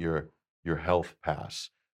you get your health pass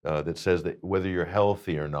that says that whether you're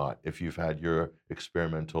healthy or not, if you've had your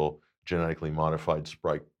experimental genetically modified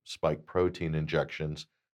spike protein injections,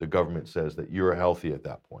 the government says that you're healthy at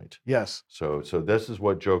that point. yes, So this is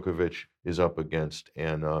what Djokovic is up against,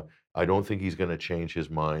 and I don't think he's going to change his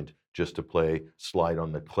mind just to play slide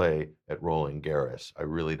on the clay at Roland Garros. I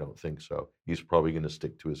really don't think so. He's probably going to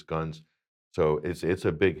stick to his guns. So it's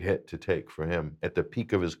a big hit to take for him. At the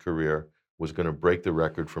peak of his career, was going to break the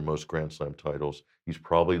record for most Grand Slam titles. He's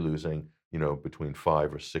probably losing, between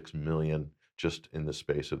 5 or 6 million just in the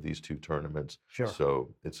space of these two tournaments. sure.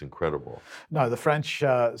 So it's incredible. Now, the French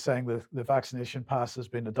saying the vaccination pass has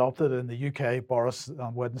been adopted. In the UK, Boris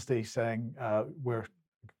on Wednesday saying we're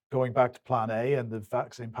going back to plan A and the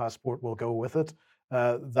vaccine passport will go with it.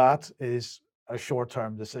 That is a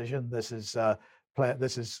short-term decision. This is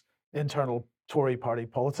internal Tory party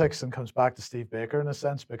politics and comes back to Steve Baker in a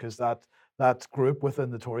sense, because that group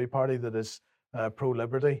within the Tory party that is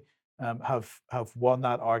pro-liberty have won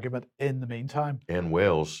that argument in the meantime. And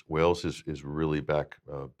Wales is really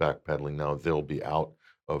backpedaling now. They'll be out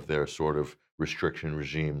of their sort of restriction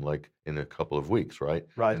regime like in a couple of weeks, right?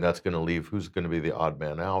 Right. And that's going to leave, who's going to be the odd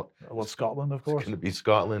man out? Well, Scotland, of It's course, going to be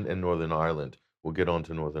Scotland and Northern Ireland. We'll get on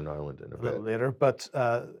to Northern Ireland in a a little bit. later, but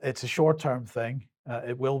it's a short-term thing.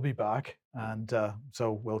 It will be back, and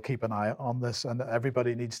so we'll keep an eye on this, and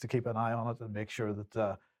everybody needs to keep an eye on it and make sure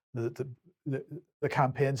that the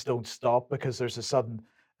campaigns don't stop because there's a sudden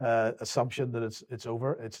assumption that it's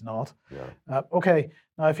over. It's not. Yeah. Okay,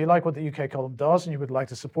 now if you like what the UK Column does and you would like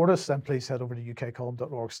to support us, then please head over to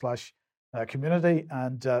ukcolumn.org/community.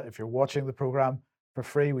 And if you're watching the program for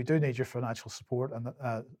free, we do need your financial support, and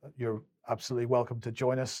you're absolutely welcome to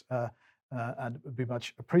join us, and it would be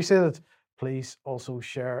much appreciated. Please also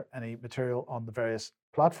share any material on the various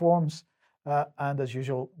platforms. And as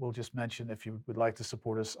usual, we'll just mention if you would like to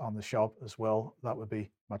support us on the shop as well, that would be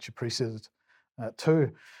much appreciated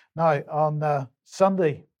too. Now, on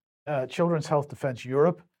Sunday, Children's Health Defence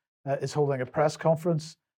Europe is holding a press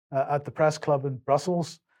conference at the Press Club in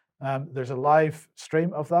Brussels. There's a live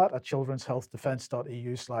stream of that at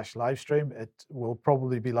children'shealthdefence.eu/livestream. It will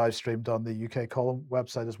probably be live streamed on the UK Column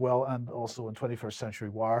website as well, and also in 21st Century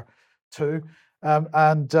Wire too.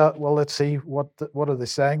 Well, let's see, what are they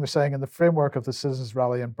saying? They're saying in the framework of the Citizens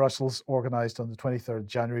Rally in Brussels, organised on the 23rd of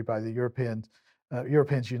January by the Europeans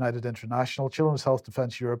United International, Children's Health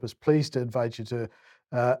Defence Europe is pleased to invite you to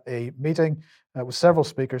a meeting with several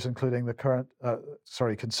speakers, including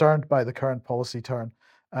concerned by the current policy turn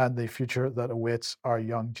and the future that awaits our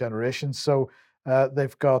young generation. So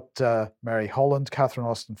they've got Mary Holland, Catherine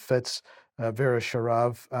Austin-Fitts, Vera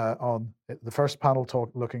Sharav on the first panel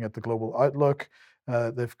looking at the global outlook.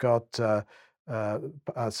 They've got a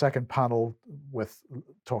second panel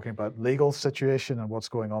talking about legal situation and what's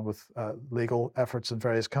going on with legal efforts in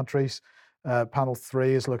various countries. Panel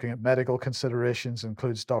 3 is looking at medical considerations,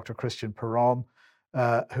 includes Dr. Christian Perron,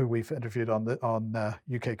 who we've interviewed on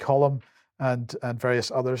UK Column, and various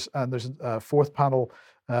others. And there's a fourth panel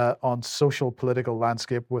on social political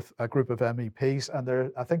landscape with a group of MEPs,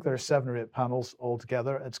 and I think there are 7 or 8 panels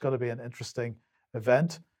altogether. It's going to be an interesting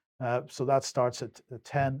event. So that starts at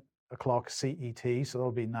 10 o'clock CET, so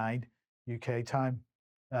that'll be 9 UK time,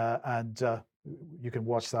 and you can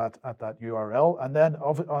watch that at that URL. And then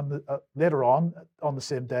later on the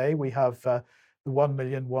same day, we have the 1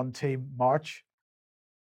 Million One Team March.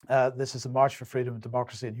 This is the March for Freedom,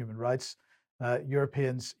 Democracy and Human Rights.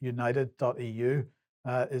 EuropeansUnited.eu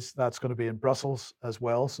that's going to be in Brussels as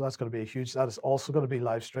well. So that's going to be that is also going to be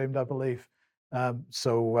live streamed, I believe.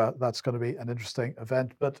 So that's going to be an interesting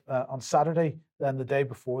event. But on Saturday, then the day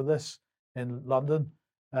before this in London,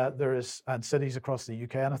 there is, and cities across the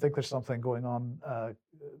UK, and I think there's something going on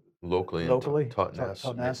locally,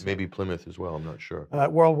 Totnes. Maybe Plymouth as well, I'm not sure.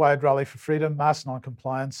 Worldwide Rally for Freedom, mass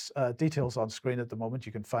non-compliance, details on screen at the moment.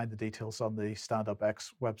 You can find the details on the Stand Up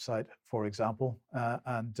X website, for example.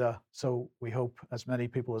 So we hope as many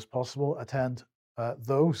people as possible attend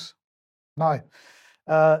those. Now,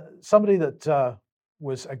 somebody that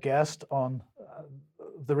was a guest on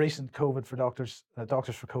the recent COVID for Doctors for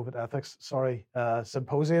COVID Ethics,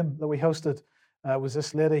 symposium that we hosted was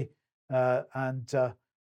this lady, and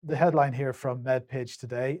the headline here from MedPage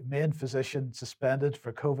today: main physician suspended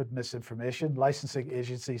for COVID misinformation. Licensing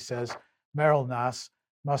agency says Meryl Nass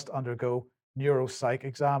must undergo neuropsych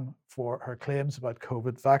exam for her claims about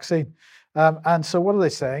COVID vaccine. And so what are they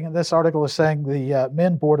saying? And this article is saying the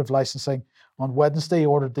main board of licensing on Wednesday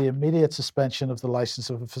ordered the immediate suspension of the license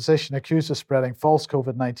of a physician accused of spreading false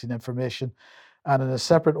COVID-19 information, and in a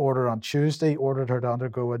separate order on Tuesday ordered her to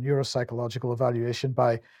undergo a neuropsychological evaluation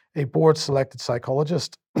by a board-selected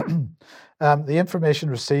psychologist. The information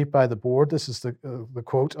received by the board, this is the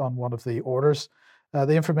quote on one of the orders,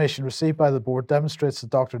 the information received by the board demonstrates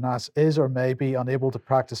that Dr. Nass is or may be unable to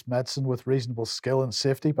practice medicine with reasonable skill and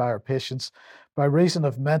safety by her patients by reason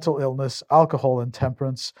of mental illness, alcohol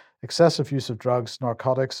intemperance, excessive use of drugs,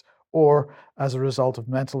 narcotics, or as a result of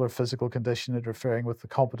mental or physical condition interfering with the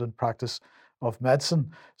competent practice of medicine.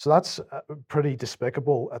 So that's a pretty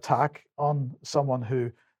despicable attack on someone who,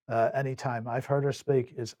 anytime I've heard her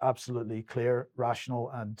speak, is absolutely clear, rational,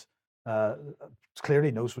 and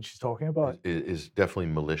clearly knows what she's talking about. It is definitely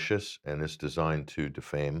malicious, and it's designed to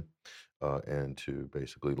defame and to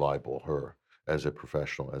basically libel her as a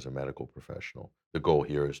professional, as a medical professional. The goal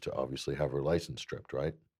here is to obviously have her license stripped,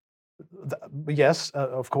 right? Yes,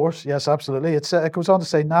 of course. Yes, absolutely. It goes on to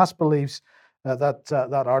say Nass believes that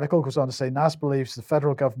article goes on to say Nass believes the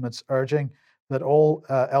federal government's urging that all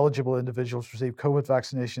eligible individuals receive COVID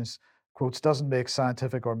vaccinations, quotes, doesn't make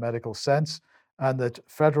scientific or medical sense, and that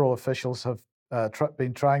federal officials have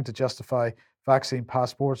been trying to justify vaccine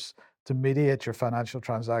passports to mediate your financial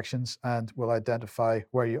transactions and will identify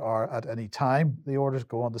where you are at any time. The orders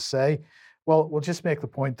go on to say, well, we'll just make the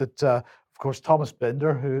point that, of course, Thomas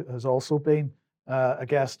Binder, who has also been a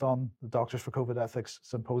guest on the Doctors for COVID Ethics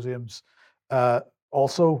symposiums,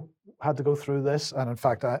 also had to go through this. And in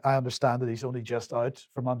fact, I understand that he's only just out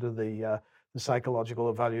from under the psychological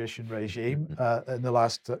evaluation regime in the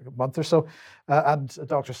last month or so. And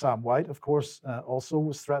Dr. Sam White, of course, also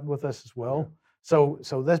was threatened with this as well. Yeah. So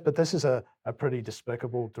this is a pretty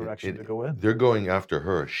despicable direction to go in. They're going after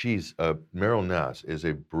her. She's Meryl Nass is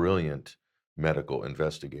a brilliant medical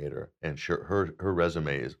investigator, and her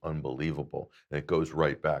resume is unbelievable, and it goes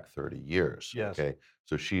right back 30 years. Yes. Okay,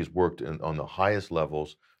 so she's worked on the highest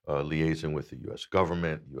levels, liaising with the U.S.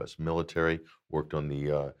 government, U.S. military, worked on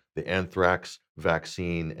the anthrax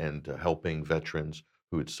vaccine and helping veterans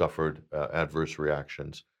who had suffered adverse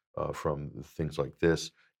reactions from things like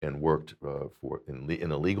this, and worked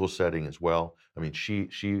in a legal setting as well. I mean, she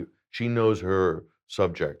knows her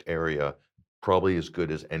subject area probably as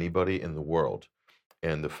good as anybody in the world.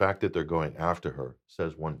 And the fact that they're going after her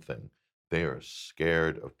says one thing: they are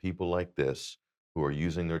scared of people like this who are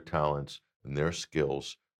using their talents and their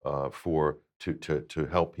skills to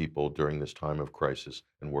help people during this time of crisis,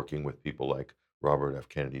 and working with people like Robert F.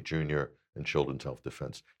 Kennedy Jr. and Children's Health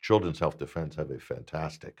Defense. Children's Health Defense have a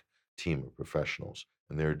fantastic team of professionals,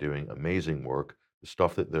 and they're doing amazing work. The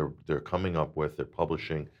stuff that they're coming up with, they're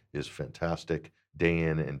publishing, is fantastic day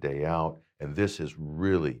in and day out. And this has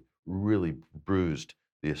really, really bruised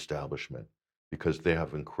the establishment, because they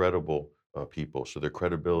have incredible people. So their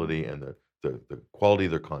credibility and the quality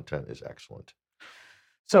of their content is excellent.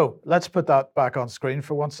 So let's put that back on screen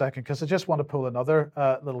for 1 second, because I just want to pull another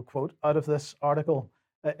little quote out of this article.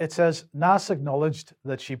 It says, Nass acknowledged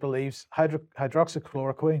that she believes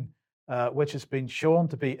hydroxychloroquine, which has been shown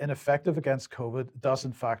to be ineffective against COVID, does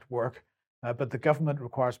in fact work, but the government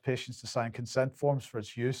requires patients to sign consent forms for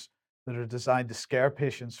its use that are designed to scare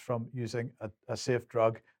patients from using a safe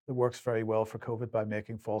drug that works very well for COVID by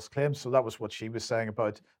making false claims. So that was what she was saying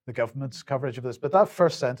about the government's coverage of this. But that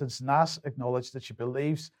first sentence, Nass acknowledged that she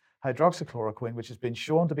believes hydroxychloroquine, which has been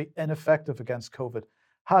shown to be ineffective against COVID.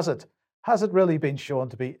 Has it really been shown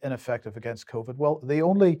to be ineffective against COVID? Well, the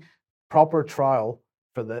only proper trial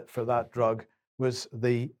for that drug was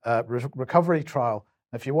the recovery trial.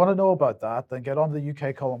 If you want to know about that, then get on the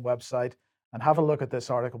UK Column website and have a look at this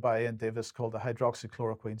article by Ian Davis called The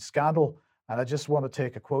Hydroxychloroquine Scandal. And I just want to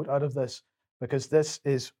take a quote out of this, because this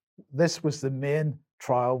was the main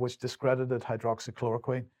trial which discredited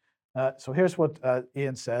hydroxychloroquine. So here's what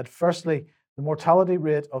Ian said. Firstly, the mortality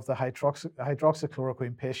rate of the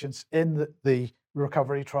hydroxychloroquine patients in the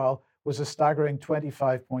recovery trial was a staggering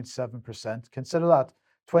 25.7%. Consider that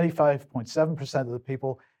 25.7% of the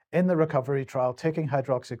people in the recovery trial taking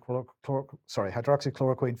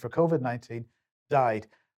hydroxychloroquine for COVID-19 died.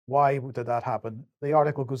 Why did that happen? The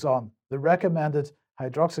article goes on. The recommended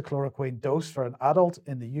hydroxychloroquine dose for an adult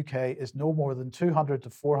in the UK is no more than 200 to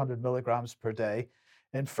 400 milligrams per day.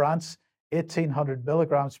 In France, 1,800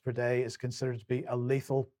 milligrams per day is considered to be a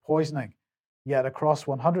lethal poisoning. Yet across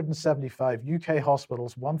 175 UK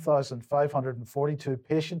hospitals, 1,542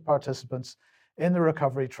 patient participants in the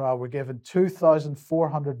recovery trial were given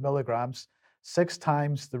 2,400 milligrams, 6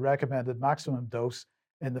 times the recommended maximum dose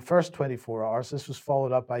in the first 24 hours. This was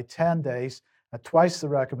followed up by 10 days at twice the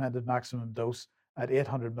recommended maximum dose at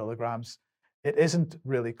 800 milligrams. It isn't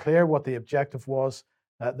really clear what the objective was.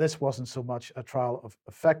 This wasn't so much a trial of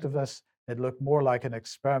effectiveness. It looked more like an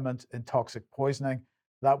experiment in toxic poisoning.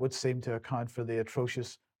 That would seem to account for the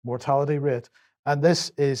atrocious mortality rate. And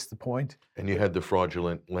this is the point. And you had the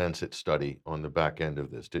fraudulent Lancet study on the back end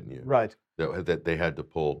of this, didn't you? Right. That they had to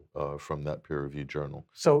pull from that peer-reviewed journal.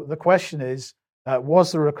 So the question is,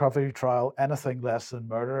 was the recovery trial anything less than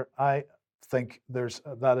murder? I think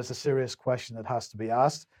that is a serious question that has to be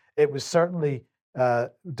asked. It was certainly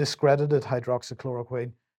discredited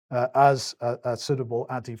hydroxychloroquine as a suitable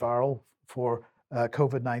antiviral for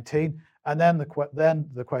COVID-19. And then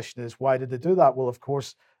the question is, why did they do that? Well, of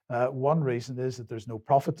course, one reason is that there's no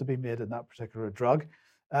profit to be made in that particular drug.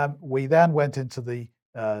 We then went into the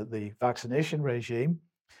vaccination regime.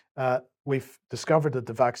 We've discovered that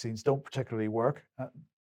the vaccines don't particularly work.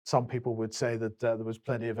 Some people would say that there was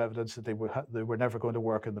plenty of evidence that they were never going to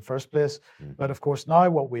work in the first place. Mm-hmm. But of course, now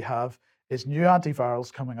what we have is new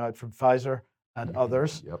antivirals coming out from Pfizer and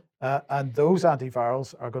others. Yep. And those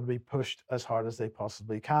antivirals are going to be pushed as hard as they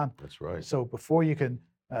possibly can. That's right. So before you can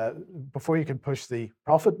push the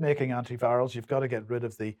profit-making antivirals, you've got to get rid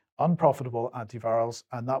of the unprofitable antivirals.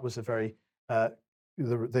 And that was a very,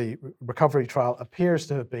 the recovery trial appears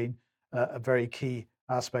to have been a very key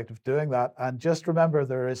aspect of doing that. And just remember,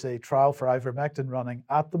 there is a trial for ivermectin running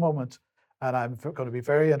at the moment, and I'm going to be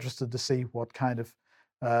very interested to see what kind of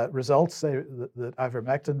results that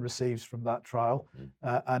ivermectin receives from that trial,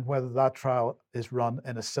 and whether that trial is run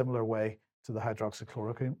in a similar way to the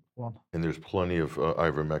hydroxychloroquine one. And there's plenty of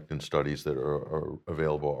ivermectin studies that are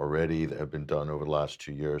available already that have been done over the last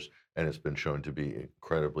 2 years, and it's been shown to be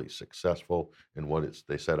incredibly successful in what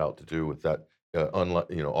they set out to do with that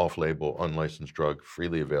off-label, unlicensed drug,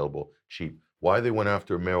 freely available, cheap. Why they went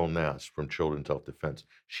after Meryl Nass from Children's Health Defense.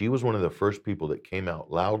 She was one of the first people that came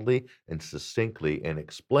out loudly and succinctly and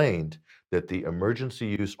explained that the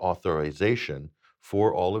emergency use authorization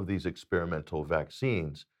for all of these experimental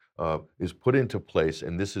vaccines is put into place,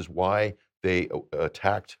 and this is why they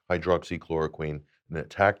attacked hydroxychloroquine and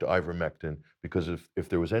attacked ivermectin, because if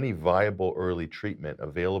there was any viable early treatment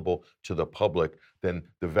available to the public, then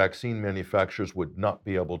the vaccine manufacturers would not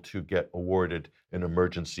be able to get awarded an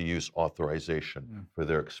emergency use authorization for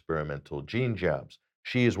their experimental gene jabs.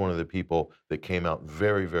 She is one of the people that came out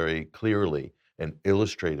very, very clearly and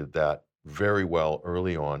illustrated that very well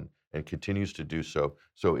early on and continues to do so.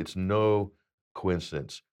 So it's no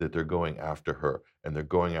coincidence that they're going after her, and they're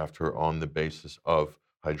going after her on the basis of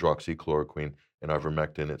hydroxychloroquine and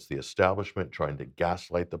ivermectin. It's the establishment trying to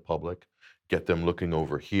gaslight the public, get them looking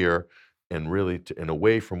over here, and really and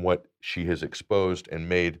away from what she has exposed and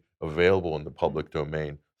made available in the public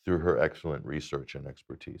domain through her excellent research and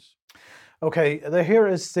expertise. Okay, here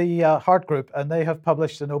is the Heart Group, and they have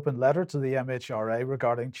published an open letter to the MHRA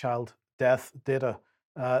regarding child death data.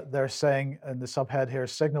 They're saying in the subhead here,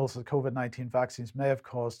 signals that COVID-19 vaccines may have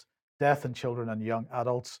caused death in children and young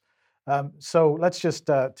adults. So let's just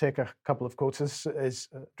take a couple of quotes. This is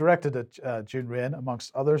directed at June Rain,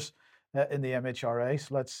 amongst others, in the MHRA.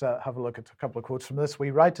 So let's have a look at a couple of quotes from this.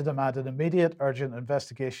 We write to demand an immediate, urgent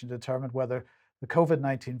investigation to determine whether the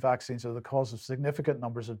COVID-19 vaccines are the cause of significant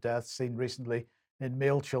numbers of deaths seen recently in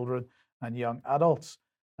male children and young adults.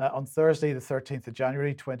 On Thursday, the 13th of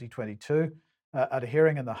January, 2022, at a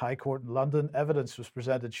hearing in the High Court in London, evidence was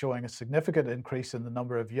presented showing a significant increase in the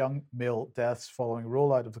number of young male deaths following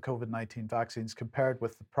rollout of the COVID-19 vaccines compared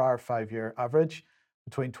with the prior 5-year average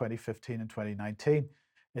between 2015 and 2019.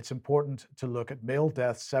 it's important to look at male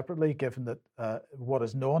deaths separately, given that what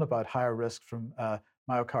is known about higher risk from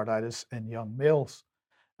myocarditis in young males.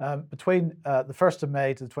 Between the 1st of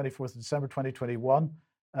May to the 24th of December 2021,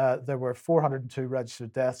 there were 402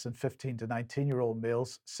 registered deaths in 15 to 19-year-old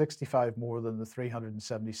males, 65 more than the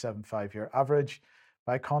 377 5-year average.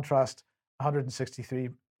 By contrast, 163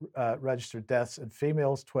 registered deaths in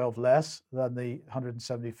females, 12 less than the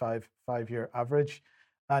 175 5-year average.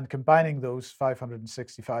 And combining those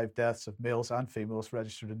 565 deaths of males and females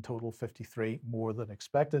registered in total, 53 more than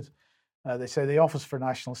expected. They say the Office for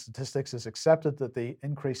National Statistics has accepted that the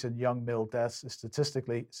increase in young male deaths is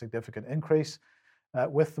statistically significant increase,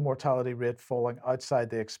 with the mortality rate falling outside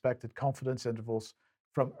the expected confidence intervals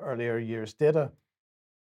from earlier years' data.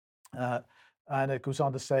 And it goes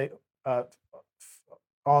on to say,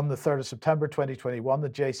 on the 3rd of September 2021, the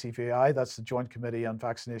JCVI, that's the Joint Committee on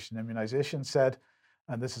Vaccination and Immunization, said,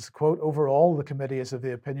 and this is a quote, overall, the committee is of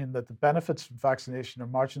the opinion that the benefits from vaccination are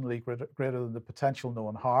marginally greater than the potential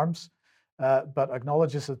known harms, but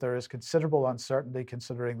acknowledges that there is considerable uncertainty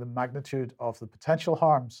considering the magnitude of the potential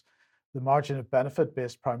harms. The margin of benefit,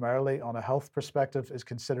 based primarily on a health perspective, is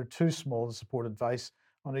considered too small to support advice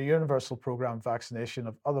on a universal program vaccination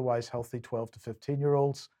of otherwise healthy 12 to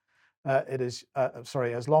 15-year-olds. As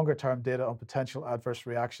longer-term data on potential adverse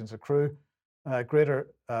reactions accrue, greater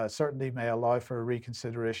certainty may allow for a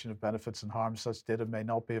reconsideration of benefits and harms. Such data may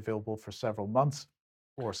not be available for several months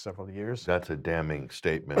or several years. That's a damning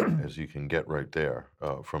statement, as you can get right there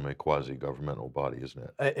from a quasi-governmental body, isn't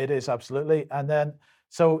it? It is, absolutely. And then,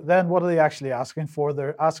 what are they actually asking for?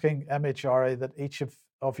 They're asking MHRA that each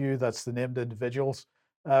of you, that's the named individuals,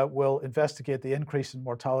 will investigate the increase in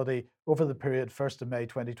mortality over the period 1st of May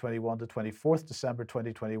 2021 to 24th December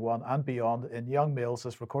 2021 and beyond in young males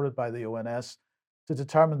as recorded by the ONS to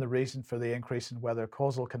determine the reason for the increase and whether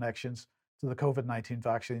causal connections to the COVID-19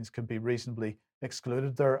 vaccines can be reasonably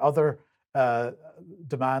excluded. There are other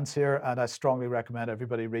demands here, and I strongly recommend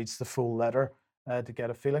everybody reads the full letter to get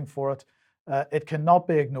a feeling for it. It cannot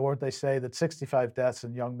be ignored, they say, that 65 deaths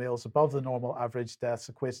in young males above the normal average deaths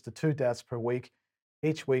equates to 2 deaths per week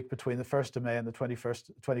each week between the 1st of May and the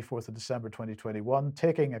 24th of December 2021.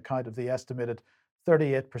 Taking account of the estimated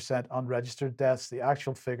 38% unregistered deaths, the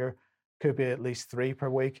actual figure could be at least 3 per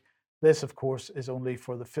week. This, of course, is only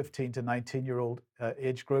for the 15 to 19-year-old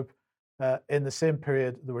age group. In the same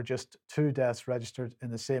period, there were just 2 deaths registered in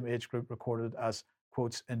the same age group recorded as,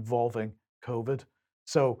 quotes, involving COVID.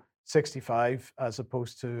 So 65 as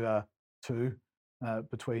opposed to 2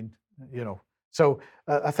 between, So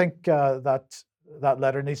I think that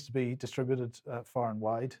letter needs to be distributed far and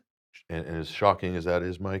wide. And as shocking as that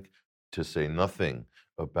is, Mike, to say nothing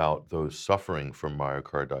about those suffering from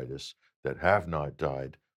myocarditis that have not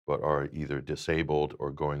died but are either disabled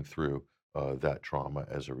or going through that trauma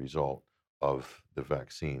as a result of the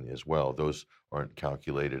vaccine as well. Those aren't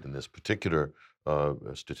calculated in this particular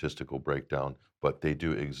statistical breakdown, but they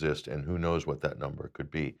do exist, and who knows what that number could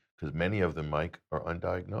be, because many of them, Mike, are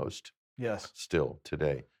undiagnosed. Yes. Still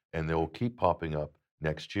today. And they will keep popping up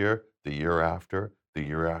next year, the year after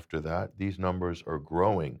that. These numbers are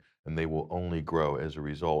growing, and they will only grow as a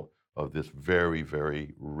result of this very,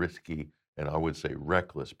 very risky and I would say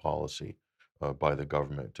reckless policy by the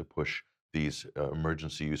government to push these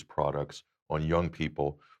emergency use products on young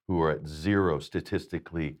people who are at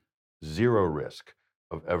statistically zero risk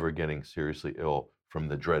of ever getting seriously ill from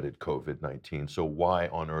the dreaded COVID-19. So why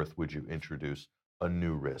on earth would you introduce a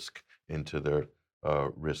new risk into their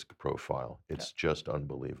risk profile? It's just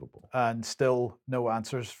unbelievable. And still no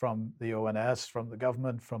answers from the ONS, from the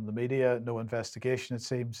government, from the media, no investigation, it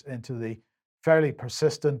seems, into the fairly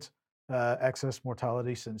persistent excess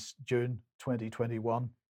mortality since June 2021.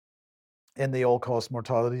 In the all-cause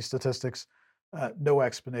mortality statistics, no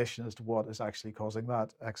explanation as to what is actually causing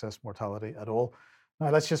that excess mortality at all. Now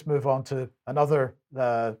let's just move on to another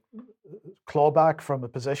clawback from a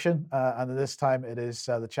position, and this time it is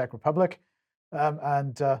the Czech Republic.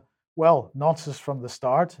 Well, nonsense from the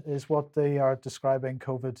start is what they are describing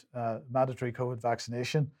mandatory COVID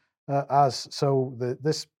vaccination as. So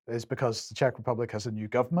this is because the Czech Republic has a new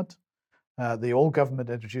government. The old government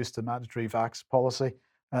introduced a mandatory vax policy,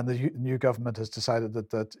 and the new government has decided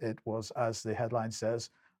that it was, as the headline says,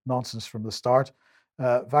 nonsense from the start.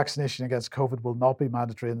 Vaccination against COVID will not be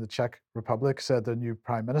mandatory in the Czech Republic, said the new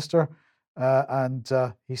prime minister. And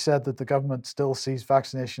he said that the government still sees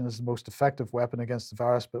vaccination as the most effective weapon against the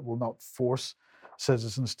virus, but will not force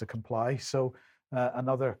citizens to comply. So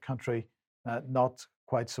another country not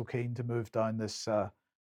quite so keen to move down this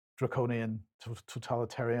draconian,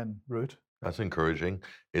 totalitarian route. That's encouraging.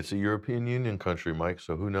 It's a European Union country, Mike,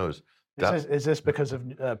 so who knows? Is this because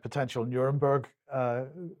of potential Nuremberg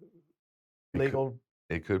legal?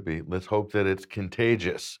 It could be. Let's hope that it's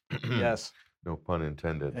contagious. Yes, No pun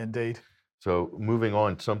intended. indeed. So moving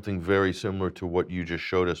on, something very similar to what you just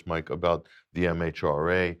showed us, Mike, about the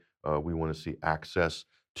MHRA. We want to see access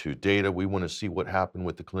to data. We want to see what happened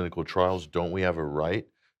with the clinical trials. Don't we have a right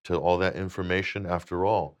to all that information? After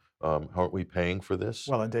all, aren't we paying for this?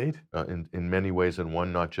 Well, indeed. In many ways, and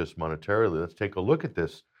one not just monetarily. Let's take a look at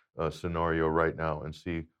this scenario right now and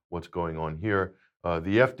see what's going on here.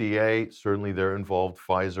 The FDA, certainly they're involved.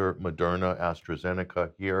 Pfizer, Moderna,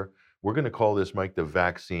 AstraZeneca here. We're going to call this, Mike, the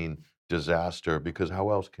vaccine disaster, because how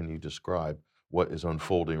else can you describe what is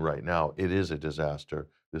unfolding right now? It is a disaster.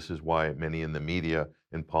 This is why many in the media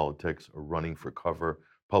and politics are running for cover.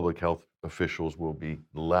 Public health officials will be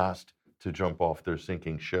last to jump off their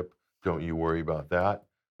sinking ship. Don't you worry about that.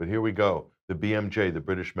 But here we go. The BMJ, the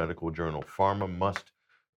British Medical Journal, pharma must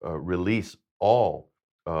release all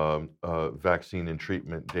vaccine and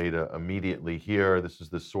treatment data immediately here. This is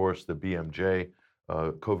the source, the BMJ,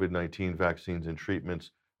 COVID-19 vaccines and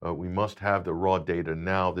treatments. We must have the raw data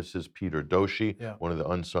now. This is Peter Doshi, one of the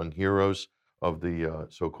unsung heroes of the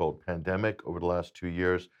so-called pandemic over the last 2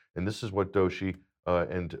 years. And this is what Doshi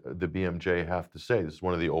and the BMJ have to say. This is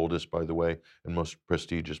one of the oldest, by the way, and most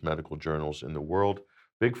prestigious medical journals in the world.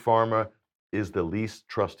 Big Pharma is the least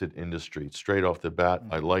trusted industry. Straight off the bat,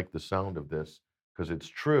 I like the sound of this because it's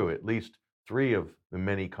true. At least 3 of the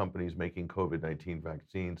many companies making COVID-19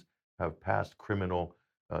 vaccines have passed criminal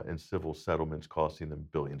and civil settlements costing them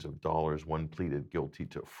billions of dollars. One pleaded guilty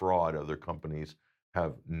to fraud. Other companies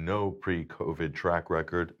have no pre-COVID track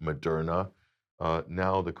record. Moderna.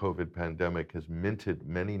 Now the COVID pandemic has minted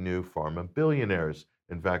many new pharma billionaires,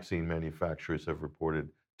 and vaccine manufacturers have reported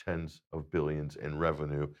tens of billions in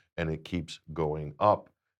revenue, and it keeps going up.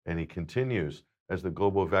 And he continues, as the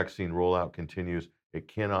global vaccine rollout continues, it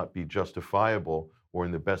cannot be justifiable or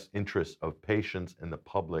in the best interests of patients and the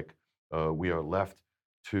public. We are left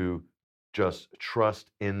to just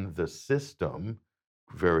trust in the system,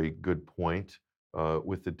 very good point,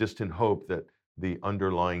 with the distant hope that the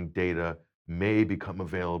underlying data may become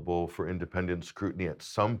available for independent scrutiny at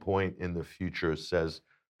some point in the future, says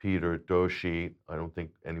Peter Doshi. I don't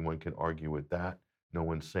think anyone can argue with that. No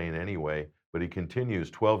one's saying anyway. But he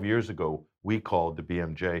continues, 12 years ago, we called the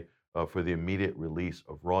BMJ for the immediate release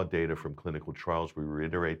of raw data from clinical trials. We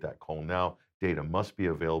reiterate that call now. Data must be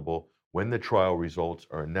available when the trial results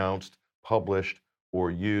are announced, published,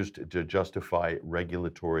 or used to justify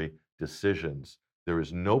regulatory decisions. There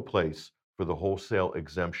is no place for the wholesale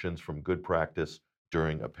exemptions from good practice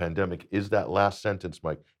during a pandemic. Is that last sentence,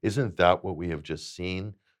 Mike, isn't that what we have just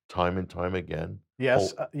seen time and time again?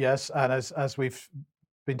 Yes, yes. And as we've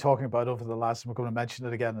been talking about over the last, we're going to mention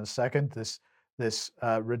it again in a second, this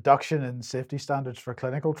reduction in safety standards for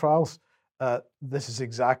clinical trials. This is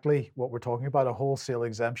exactly what we're talking about, a wholesale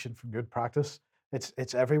exemption from good practice.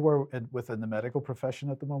 It's everywhere within the medical profession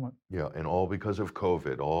at the moment. Yeah, and all because of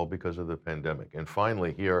COVID, all because of the pandemic. And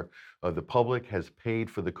finally here, the public has paid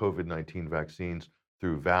for the COVID-19 vaccines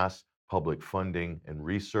through vast public funding and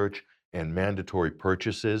research and mandatory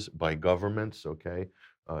purchases by governments, okay?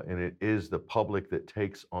 And it is the public that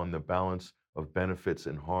takes on the balance of benefits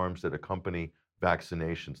and harms that accompany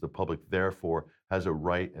vaccinations. The public, therefore, has a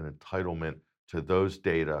right and entitlement to those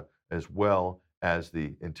data as well as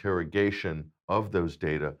the interrogation of those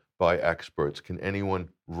data by experts. Can anyone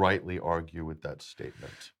rightly argue with that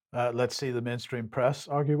statement? Let's see the mainstream press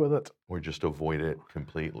argue with it. Or just avoid it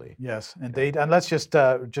completely? Yes, indeed. And let's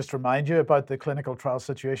just remind you about the clinical trial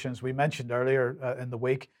situations we mentioned earlier in the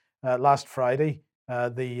week. Last Friday,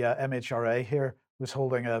 the MHRA here was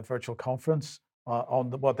holding a virtual conference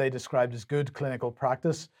on what they described as good clinical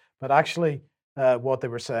practice. But actually, what they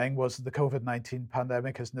were saying was the COVID-19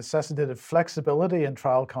 pandemic has necessitated flexibility in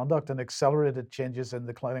trial conduct and accelerated changes in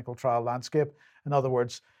the clinical trial landscape. In other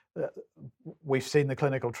words, we've seen the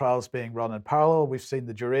clinical trials being run in parallel. We've seen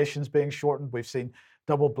the durations being shortened. We've seen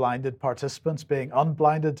double-blinded participants being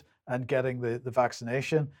unblinded and getting the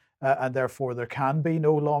vaccination. And therefore, there can be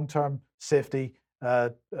no long-term safety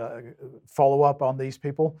follow-up on these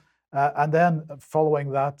people. And then following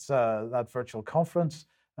that virtual conference,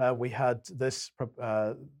 we had this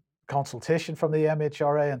consultation from the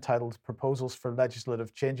MHRA entitled Proposals for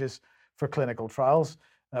Legislative Changes for Clinical Trials.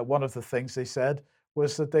 One of the things they said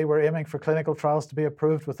was that they were aiming for clinical trials to be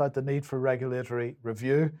approved without the need for regulatory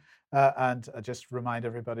review. And I just remind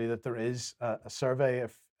everybody that there is a survey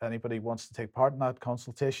if anybody wants to take part in that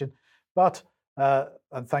consultation. But,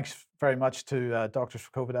 and thanks very much to Doctors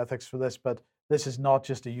for COVID Ethics for this, but this is not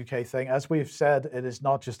just a UK thing. As we've said, it is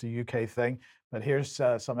not just a UK thing, but here's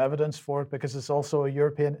some evidence for it, because it's also a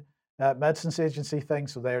European Medicines Agency thing.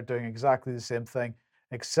 So they're doing exactly the same thing,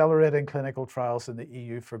 accelerating clinical trials in the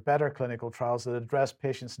EU for better clinical trials that address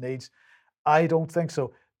patients' needs. I don't think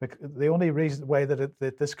so. The only way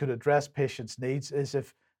that this could address patients' needs is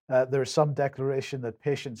if there's some declaration that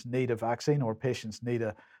patients need a vaccine or patients need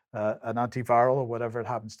an antiviral or whatever it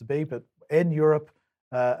happens to be. But in Europe,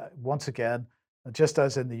 once again, just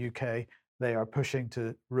as in the UK, they are pushing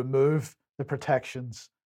to remove the protections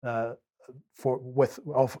of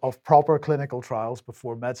proper clinical trials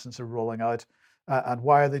before medicines are rolling out. And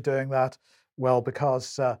why are they doing that? Well,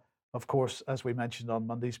 because of course, as we mentioned on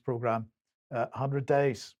Monday's program, 100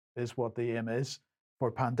 days is what the aim is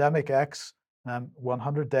for Pandemic X.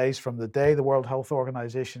 100 days from the day the World Health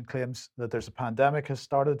Organization claims that there's a pandemic has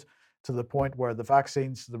started to the point where the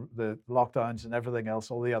vaccines, the lockdowns and everything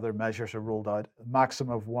else, all the other measures are rolled out, a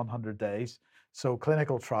maximum of 100 days. So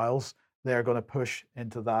clinical trials, they're going to push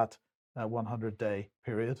into that 100-day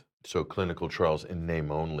period. So clinical trials in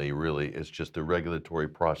name only really is just the regulatory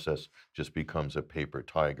process just becomes a paper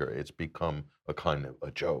tiger. It's become a kind of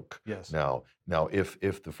a joke. Yes. Now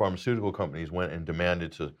if the pharmaceutical companies went and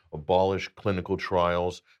demanded to abolish clinical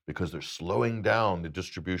trials because they're slowing down the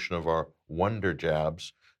distribution of our wonder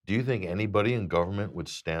jabs, do you think anybody in government would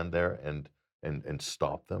stand there and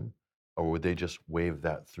stop them? Or would they just wave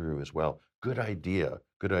that through as well? Good idea.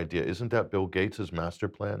 Good idea. Isn't that Bill Gates' master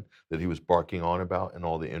plan that he was barking on about in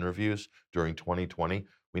all the interviews during 2020?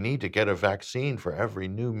 We need to get a vaccine for every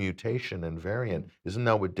new mutation and variant. Isn't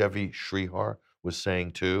that what Devi Srihar was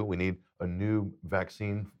saying too? We need a new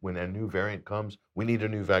vaccine. When a new variant comes, we need a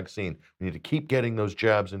new vaccine. We need to keep getting those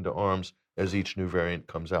jabs into arms as each new variant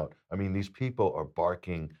comes out. I mean, these people are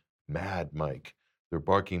barking mad, Mike. They're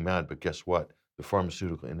barking mad, but guess what? The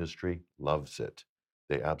pharmaceutical industry loves it.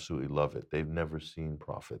 They absolutely love it. They've never seen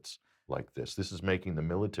profits like this. This is making the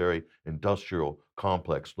military industrial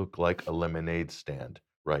complex look like a lemonade stand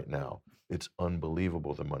right now. It's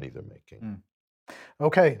unbelievable the money they're making.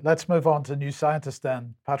 Okay, let's move on to New Scientist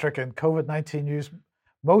then. Patrick, in COVID-19 news,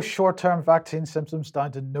 most short-term vaccine symptoms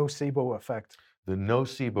down to nocebo effect. The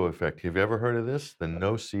nocebo effect. Have you ever heard of this? The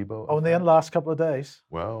nocebo effect? Only in the last couple of days.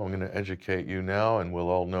 Well, I'm going to educate you now, and we'll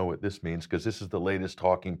all know what this means, because this is the latest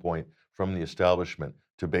talking point from the establishment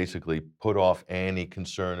to basically put off any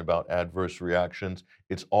concern about adverse reactions.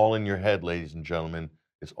 It's all in your head, ladies and gentlemen.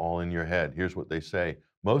 It's all in your head. Here's what they say.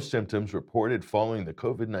 Most symptoms reported following the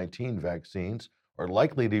COVID-19 vaccines are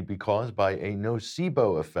likely to be caused by a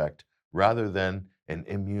nocebo effect rather than an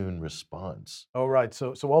immune response. Oh, right.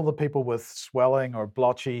 So all the people with swelling or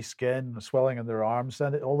blotchy skin, swelling in their arms,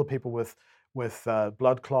 and all the people with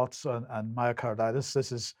blood clots and myocarditis,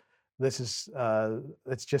 this is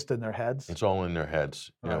it's just in their heads. It's all in their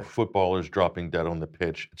heads. You know, Right. footballers dropping dead on the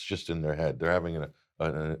pitch. It's just in their head. They're having a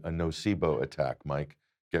nocebo attack, Mike.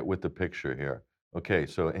 Get with the picture here. Okay,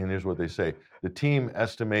 so and here's what they say. The team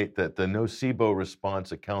estimate that the nocebo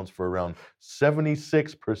response accounts for around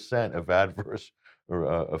 76% of adverse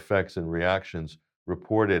effects and reactions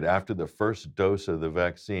reported after the first dose of the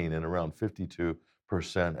vaccine, and around 52%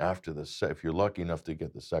 after if you're lucky enough to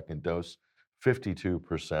get the second dose,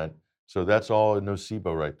 52%. So that's all a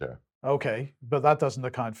nocebo right there. Okay, but that doesn't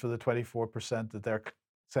account for the 24% that they're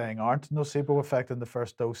saying aren't nocebo effect in the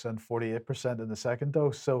first dose and 48% in the second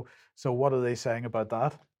dose. So what are they saying about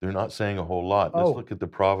that? They're not saying a whole lot. Oh. Let's look at the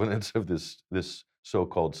provenance of this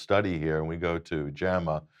so-called study here, and we go to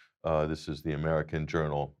JAMA. This is the American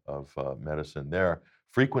Journal of Medicine. There,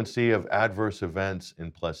 frequency of adverse events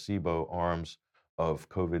in placebo arms of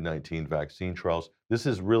COVID-19 vaccine trials. This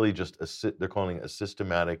is really just they're calling it a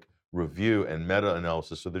systematic review and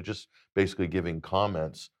meta-analysis. So they're just basically giving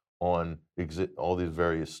comments on all these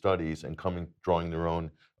various studies and drawing their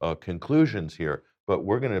own conclusions here. But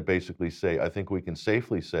we're going to basically say, I think we can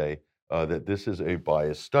safely say that this is a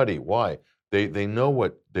biased study. Why? They know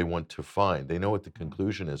what they want to find. They know what the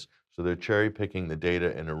conclusion is. So they're cherry picking the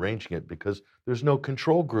data and arranging it because there's no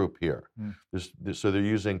control group here. So they're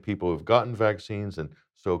using people who've gotten vaccines and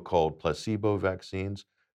so-called placebo vaccines,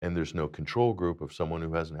 and there's no control group of someone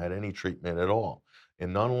who hasn't had any treatment at all.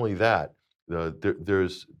 And not only that,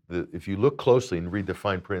 if you look closely and read the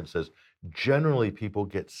fine print, it says generally people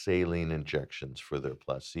get saline injections for their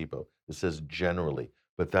placebo. It says generally,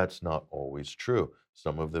 but that's not always true.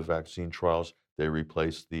 Some of the vaccine trials, they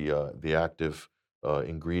replace the active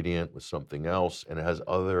ingredient with something else, and it has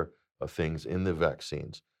other things in the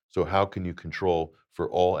vaccines. So how can you control for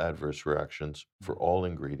all adverse reactions for all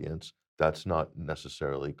ingredients? That's not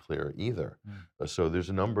necessarily clear either. So there's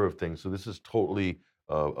a number of things. So this is totally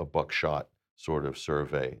a buckshot sort of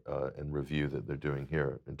survey and review that they're doing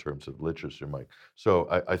here in terms of literature, Mike. So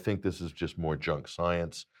I think this is just more junk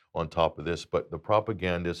science on top of this, but the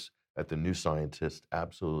propagandists at the New Scientist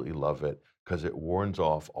absolutely love it because it warns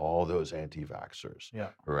off all those anti-vaxxers Yeah.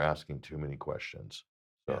 who are asking too many questions.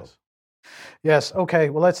 So. Yes. Yes. Okay.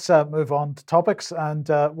 Well, let's move on to topics, and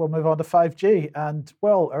we'll move on to 5G. And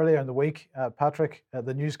well, earlier in the week, Patrick,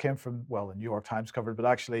 the news came from, well, the New York Times covered, but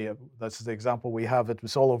actually, this is the example we have. It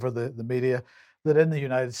was all over the media that in the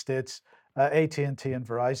United States, AT&T and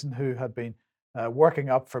Verizon, who had been working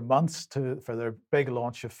up for months for their big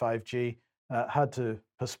launch of 5G, had to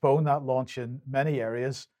postpone that launch in many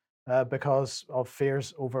areas because of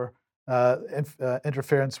fears over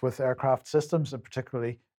interference with aircraft systems, and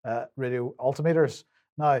particularly radio altimeters.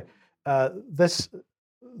 Now,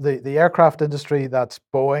 the aircraft industry, that's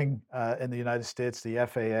Boeing in the United States, the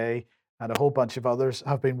FAA, and a whole bunch of others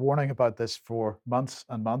have been warning about this for months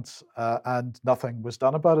and months, and nothing was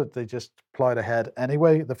done about it. They just plowed ahead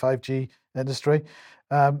anyway, the 5G industry.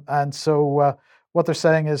 And so what they're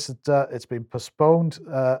saying is that it's been postponed,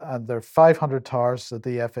 and there are 500 towers that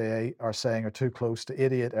the FAA are saying are too close to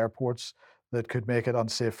 88 airports that could make it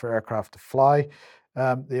unsafe for aircraft to fly.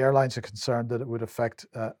 The airlines are concerned that it would affect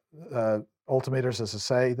altimeters, as I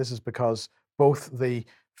say. This is because both the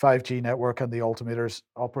 5G network and the altimeters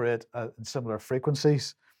operate in similar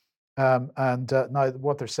frequencies. And now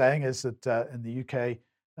what they're saying is that in the UK,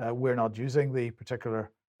 we're not using the particular,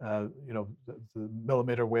 the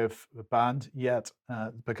millimeter wave band yet,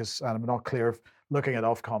 because, and I'm not clear, looking at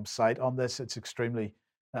Ofcom's site on this, it's extremely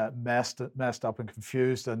messed up and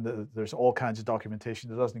confused, and there's all kinds of documentation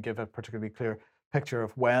that doesn't give a particularly clear picture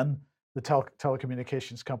of when the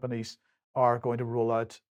telecommunications companies are going to roll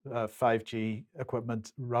out 5G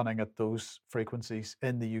equipment running at those frequencies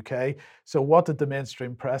in the UK. So what did the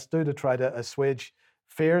mainstream press do to try to assuage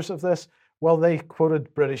fears of this? Well, they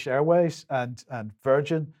quoted British Airways and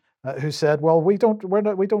Virgin, who said, "Well, we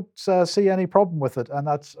don't see any problem with it," and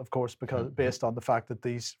that's of course because based on the fact that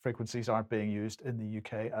these frequencies aren't being used in the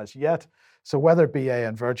UK as yet. So whether BA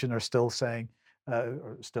and Virgin are still saying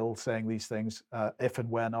these things, if and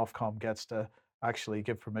when Ofcom gets to actually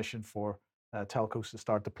give permission for telcos to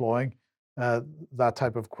start deploying that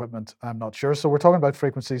type of equipment, I'm not sure. So we're talking about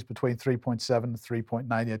frequencies between 3.7 and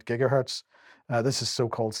 3.98 gigahertz. This is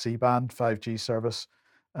so-called C-band 5G service.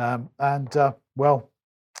 Well,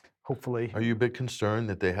 hopefully. Are you a bit concerned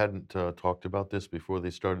that they hadn't talked about this before they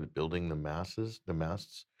started building the masts?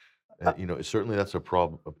 Certainly that's a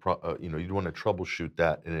problem. You'd want to troubleshoot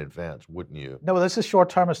that in advance, wouldn't you? No, this is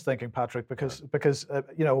short-termist thinking, Patrick, because what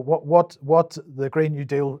the Green New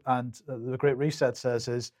Deal and the Great Reset says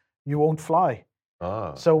is you won't fly.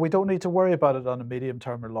 So we don't need to worry about it on a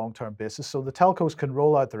medium-term or long-term basis. So the telcos can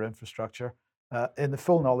roll out their infrastructure in the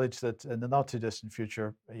full knowledge that in the not-too-distant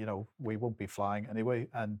future, we won't be flying anyway,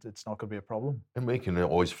 and it's not going to be a problem. And we can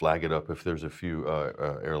always flag it up if there's a few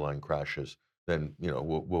airline crashes. Then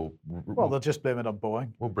they'll just blame it on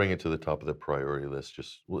Boeing. We'll bring it to the top of the priority list.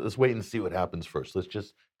 Let's wait and see what happens first. Let's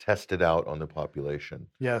just test it out on the population.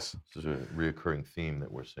 Yes. This is a reoccurring theme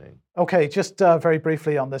that we're seeing. Okay, just very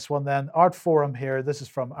briefly on this one then. Art Forum here, this is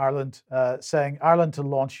from Ireland, saying Ireland to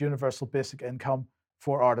launch universal basic income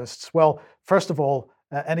for artists. Well, first of all,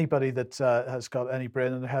 anybody that has got any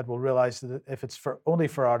brain in their head will realize that if it's only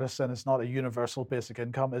for artists, then it's not a universal basic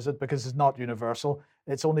income, is it? Because it's not universal.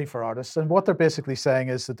 It's only for artists. And what they're basically saying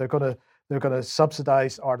is that they're going to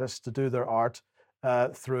subsidize artists to do their art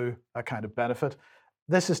through a kind of benefit.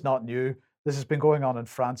 This is not new. This has been going on in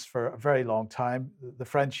France for a very long time. The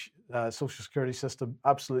French social security system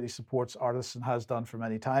absolutely supports artists and has done for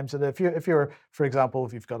many times. And if you're, for example,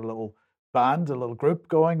 if you've got a little band, a little group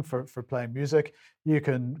going for playing music, you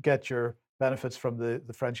can get your benefits from the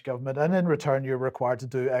French government, and in return you're required to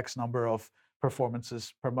do X number of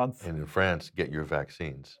performances per month. And in France, get your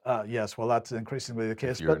vaccines. Yes, well, that's increasingly the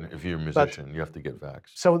case. If you're a musician, you have to get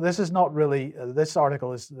vaxxed. So this is not really, this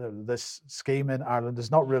article is, this scheme in Ireland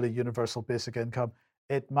is not really universal basic income.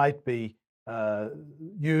 It might be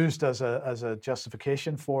used as a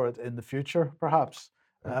justification for it in the future, perhaps.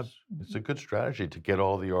 It's a good strategy to get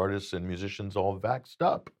all the artists and musicians all vaxxed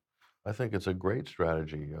up. I think it's a great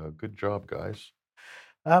strategy. Good job, guys.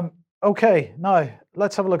 Okay, now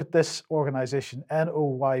let's have a look at this organization,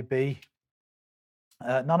 NOYB.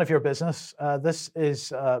 None of your business. This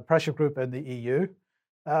is a pressure group in the EU.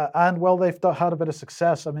 And well, they've had a bit of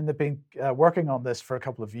success. I mean, they've been working on this for a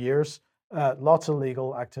couple of years. Lots of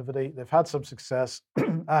legal activity. They've had some success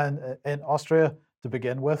and in Austria to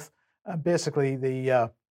begin with. And basically,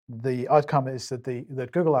 the outcome is that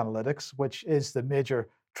that Google Analytics, which is the major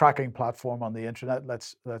tracking platform on the internet,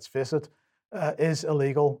 let's face it, is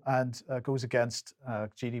illegal and goes against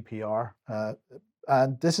GDPR.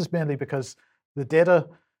 And this is mainly because the data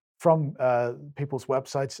from people's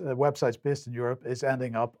websites based in Europe is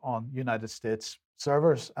ending up on United States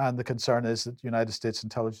servers. And the concern is that United States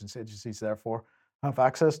intelligence agencies therefore have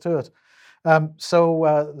access to it.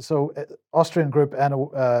 So Austrian group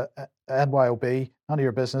NYOB, none of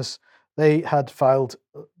your business, they had filed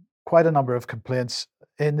quite a number of complaints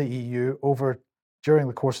in the EU during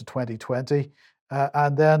the course of 2020.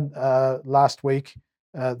 And then last week,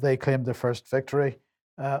 they claimed their first victory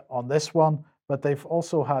on this one. But they've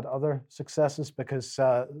also had other successes because,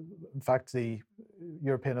 in fact, the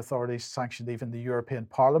European authorities sanctioned even the European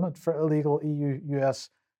Parliament for illegal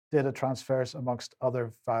EU-US data transfers, amongst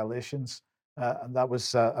other violations. And that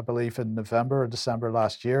was, I believe, in November or December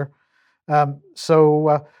last year. The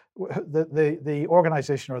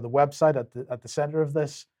organization or the website at the center of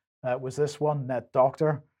this was this one,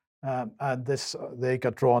 NetDoctor. And they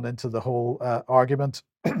got drawn into the whole argument.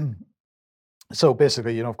 So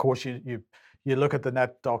basically, of course, you look at the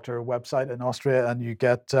NetDoctor website in Austria and you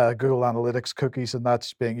get Google Analytics cookies, and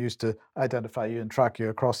that's being used to identify you and track you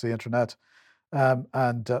across the internet.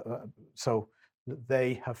 So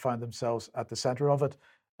they have found themselves at the center of it.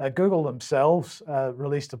 Google themselves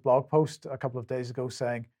released a blog post a couple of days ago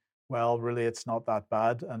saying, well, really, it's not that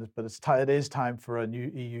bad, but it is time for a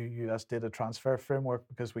new EU-US data transfer framework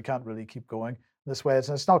because we can't really keep going this way.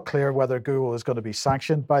 It's not clear whether Google is going to be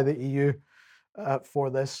sanctioned by the EU for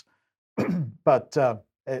this, but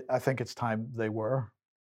I think it's time they were.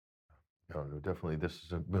 No, definitely. This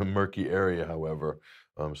is a murky area, however.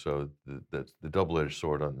 So that's the double-edged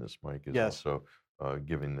sword on this, Mike, is also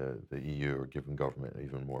giving the EU or giving government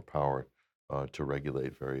even more power to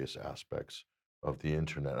regulate various aspects of the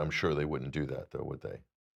internet. I'm sure they wouldn't do that, though, would they?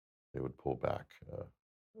 They would pull back.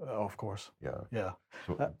 Of course. Yeah.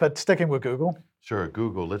 So, but sticking with Google. Sure,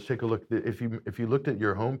 Google. Let's take a look. If you looked at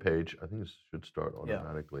your homepage, I think this should start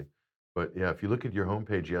automatically. But yeah, if you look at your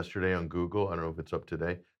homepage yesterday on Google, I don't know if it's up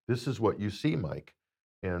today. This is what you see, Mike,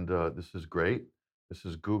 and this is great. This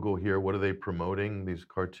is Google here. What are they promoting? These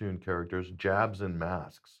cartoon characters, jabs and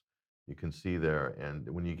masks. You can see there, and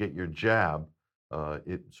when you get your jab,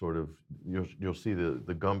 it sort of you'll see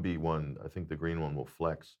the Gumby one. I think the green one will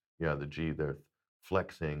flex. Yeah, the G they're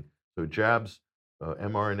flexing. So jabs,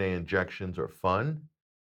 mRNA injections are fun,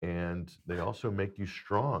 and they also make you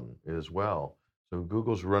strong as well. So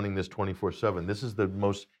Google's running this 24/7. This is the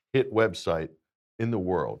most hit website in the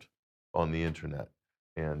world on the internet.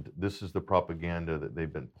 And this is the propaganda that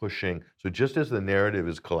they've been pushing. So just as the narrative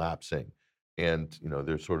is collapsing and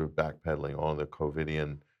they're sort of backpedaling on the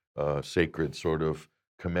COVIDian sacred sort of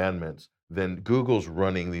commandments, then Google's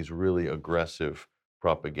running these really aggressive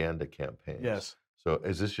propaganda campaigns. Yes. So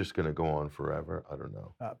is this just going to go on forever? I don't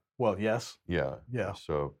know. Well, yes. Yeah. Yeah.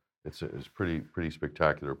 So it's pretty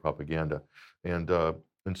spectacular propaganda,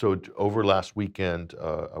 and so over last weekend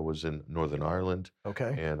I was in Northern Ireland.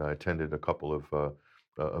 Okay. And I attended a couple of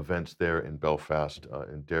events there in Belfast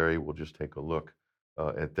and Derry. We'll just take a look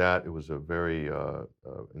at that. It was a very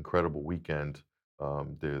incredible weekend.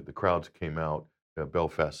 The crowds came out at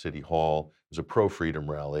Belfast City Hall. It was a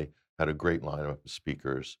pro-freedom rally. Had a great lineup of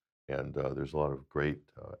speakers, and there's a lot of great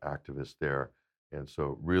activists there. And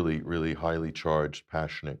so really, really highly charged,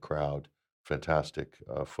 passionate crowd, fantastic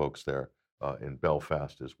folks there in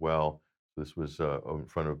Belfast as well. This was in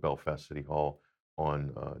front of Belfast City Hall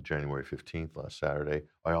on January 15th, last Saturday.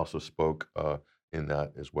 I also spoke in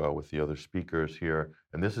that as well with the other speakers here.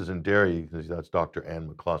 And this is in Derry, because that's Dr. Anne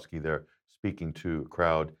McCloskey there speaking to a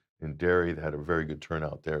crowd in Derry. They had a very good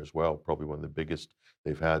turnout there as well, probably one of the biggest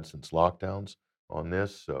they've had since lockdowns on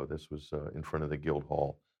this. So this was in front of the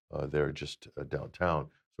Guildhall. There just downtown.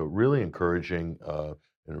 So really encouraging.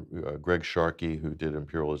 And Greg Sharkey, who did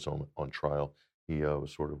Imperialism on Trial, he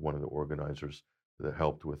was sort of one of the organizers that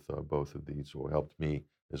helped with both of these, or helped me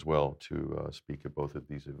as well to speak at both of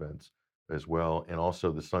these events as well. And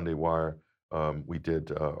also the Sunday Wire, we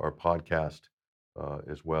did our podcast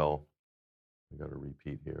as well. I got a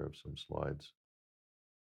repeat here of some slides.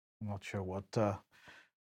 I'm not sure what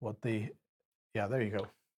yeah, there you go.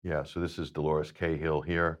 Yeah, so this is Dolores Cahill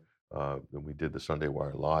here. We did the Sunday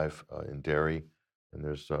Wire Live in Derry, and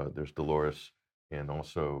there's Dolores, and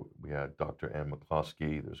also we had Dr. Anne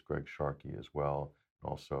McCloskey. There's Greg Sharkey as well, and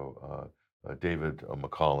also David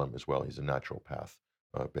McCollum as well. He's a naturopath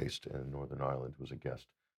based in Northern Ireland, was a guest.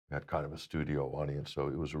 We had kind of a studio audience, so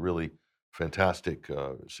it was a really fantastic,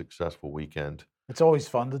 successful weekend. It's always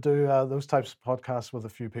fun to do those types of podcasts with a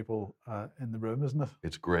few people in the room, isn't it?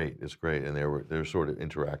 It's great. It's great, and they're sort of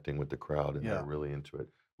interacting with the crowd, and they're really into it.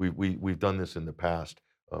 We've done this in the past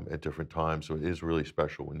at different times. So it is really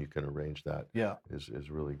special when you can arrange that. Yeah. Is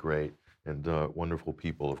really great. And wonderful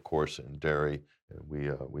people, of course, in Derry.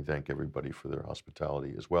 And we thank everybody for their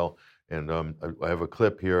hospitality as well. And I have a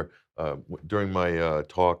clip here. During my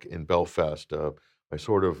talk in Belfast, I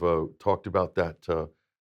sort of talked about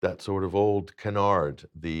that sort of old canard,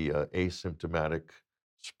 the asymptomatic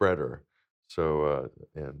spreader. So,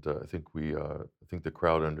 I think the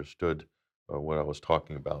crowd understood what I was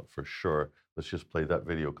talking about for sure. Let's just play that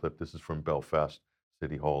video clip. This is from Belfast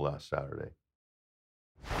City Hall last Saturday.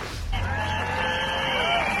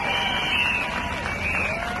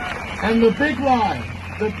 And the big lie,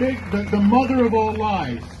 the mother of all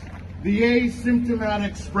lies, the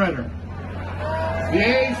asymptomatic spreader. The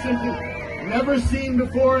asymptomatic, never seen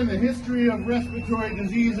before in the history of respiratory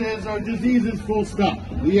diseases or diseases full stop.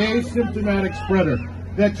 The asymptomatic spreader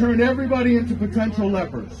that turned everybody into potential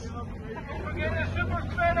lepers.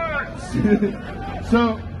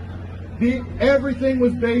 So everything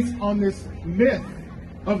was based on this myth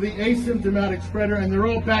of the asymptomatic spreader, and they're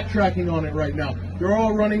all backtracking on it right now. They're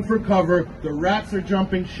all running for cover. The rats are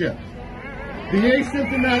jumping ship. The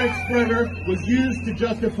asymptomatic spreader was used to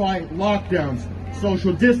justify lockdowns,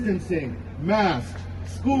 social distancing, masks,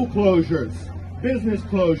 school closures, business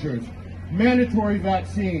closures, mandatory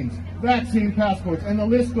vaccines, vaccine passports, and the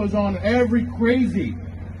list goes on. Every crazy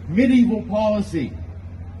medieval policy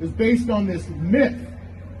is based on this myth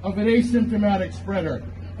of an asymptomatic spreader.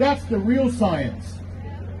 That's the real science.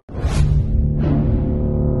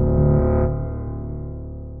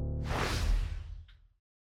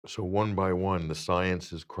 So one by one, the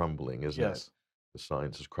science is crumbling, isn't it? The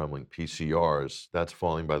science is crumbling. PCRs, that's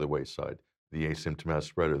falling by the wayside. The asymptomatic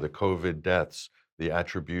spreader, the COVID deaths, the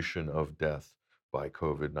attribution of death by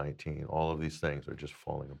COVID-19, all of these things are just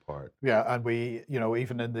falling apart. Yeah, and we,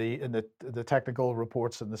 even in the technical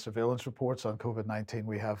reports and the surveillance reports on COVID-19,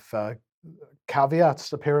 we have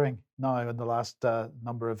caveats appearing now in the last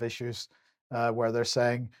number of issues where they're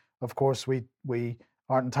saying, of course, we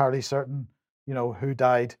aren't entirely certain, who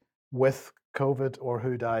died with COVID or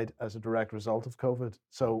who died as a direct result of COVID.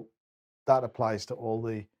 So that applies to all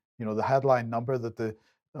the, the headline number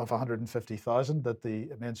of 150,000 that the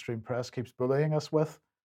mainstream press keeps bullying us with.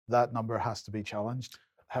 That number has to be challenged,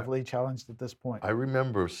 heavily challenged at this point. I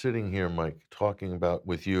remember sitting here, Mike, talking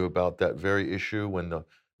with you about that very issue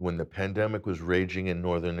when the pandemic was raging in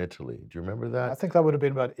northern Italy. Do you remember that? I think that would have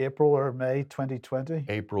been about April or May 2020.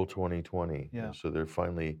 April 2020. Yeah. So they're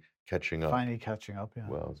finally catching up. Finally catching up, yeah.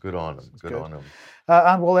 Well, good on them. Good on them.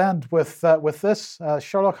 And we'll end with this.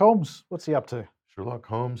 Sherlock Holmes, what's he up to? Sherlock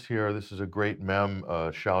Holmes here. This is a great meme.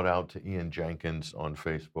 Shout out to Ian Jenkins on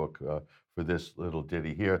Facebook for this little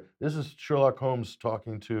ditty here. This is Sherlock Holmes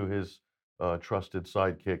talking to his trusted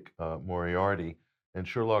sidekick, Moriarty. And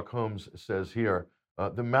Sherlock Holmes says here,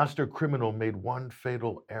 the master criminal made one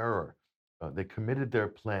fatal error. They committed their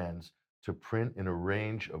plans to print in a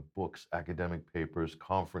range of books, academic papers,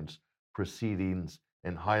 conference proceedings,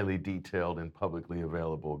 and highly detailed and publicly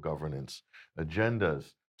available governance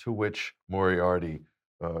agendas, to which Moriarty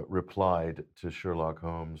replied to Sherlock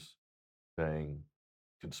Holmes saying,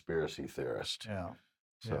 conspiracy theorist. Yeah.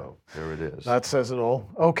 So there it is. That says it all.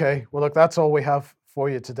 Okay. Well, look, that's all we have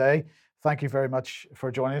for you today. Thank you very much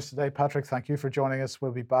for joining us today, Patrick. Thank you for joining us.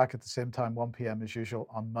 We'll be back at the same time, 1 p.m. as usual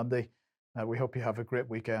on Monday. We hope you have a great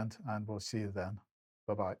weekend, and we'll see you then.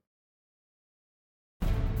 Bye-bye.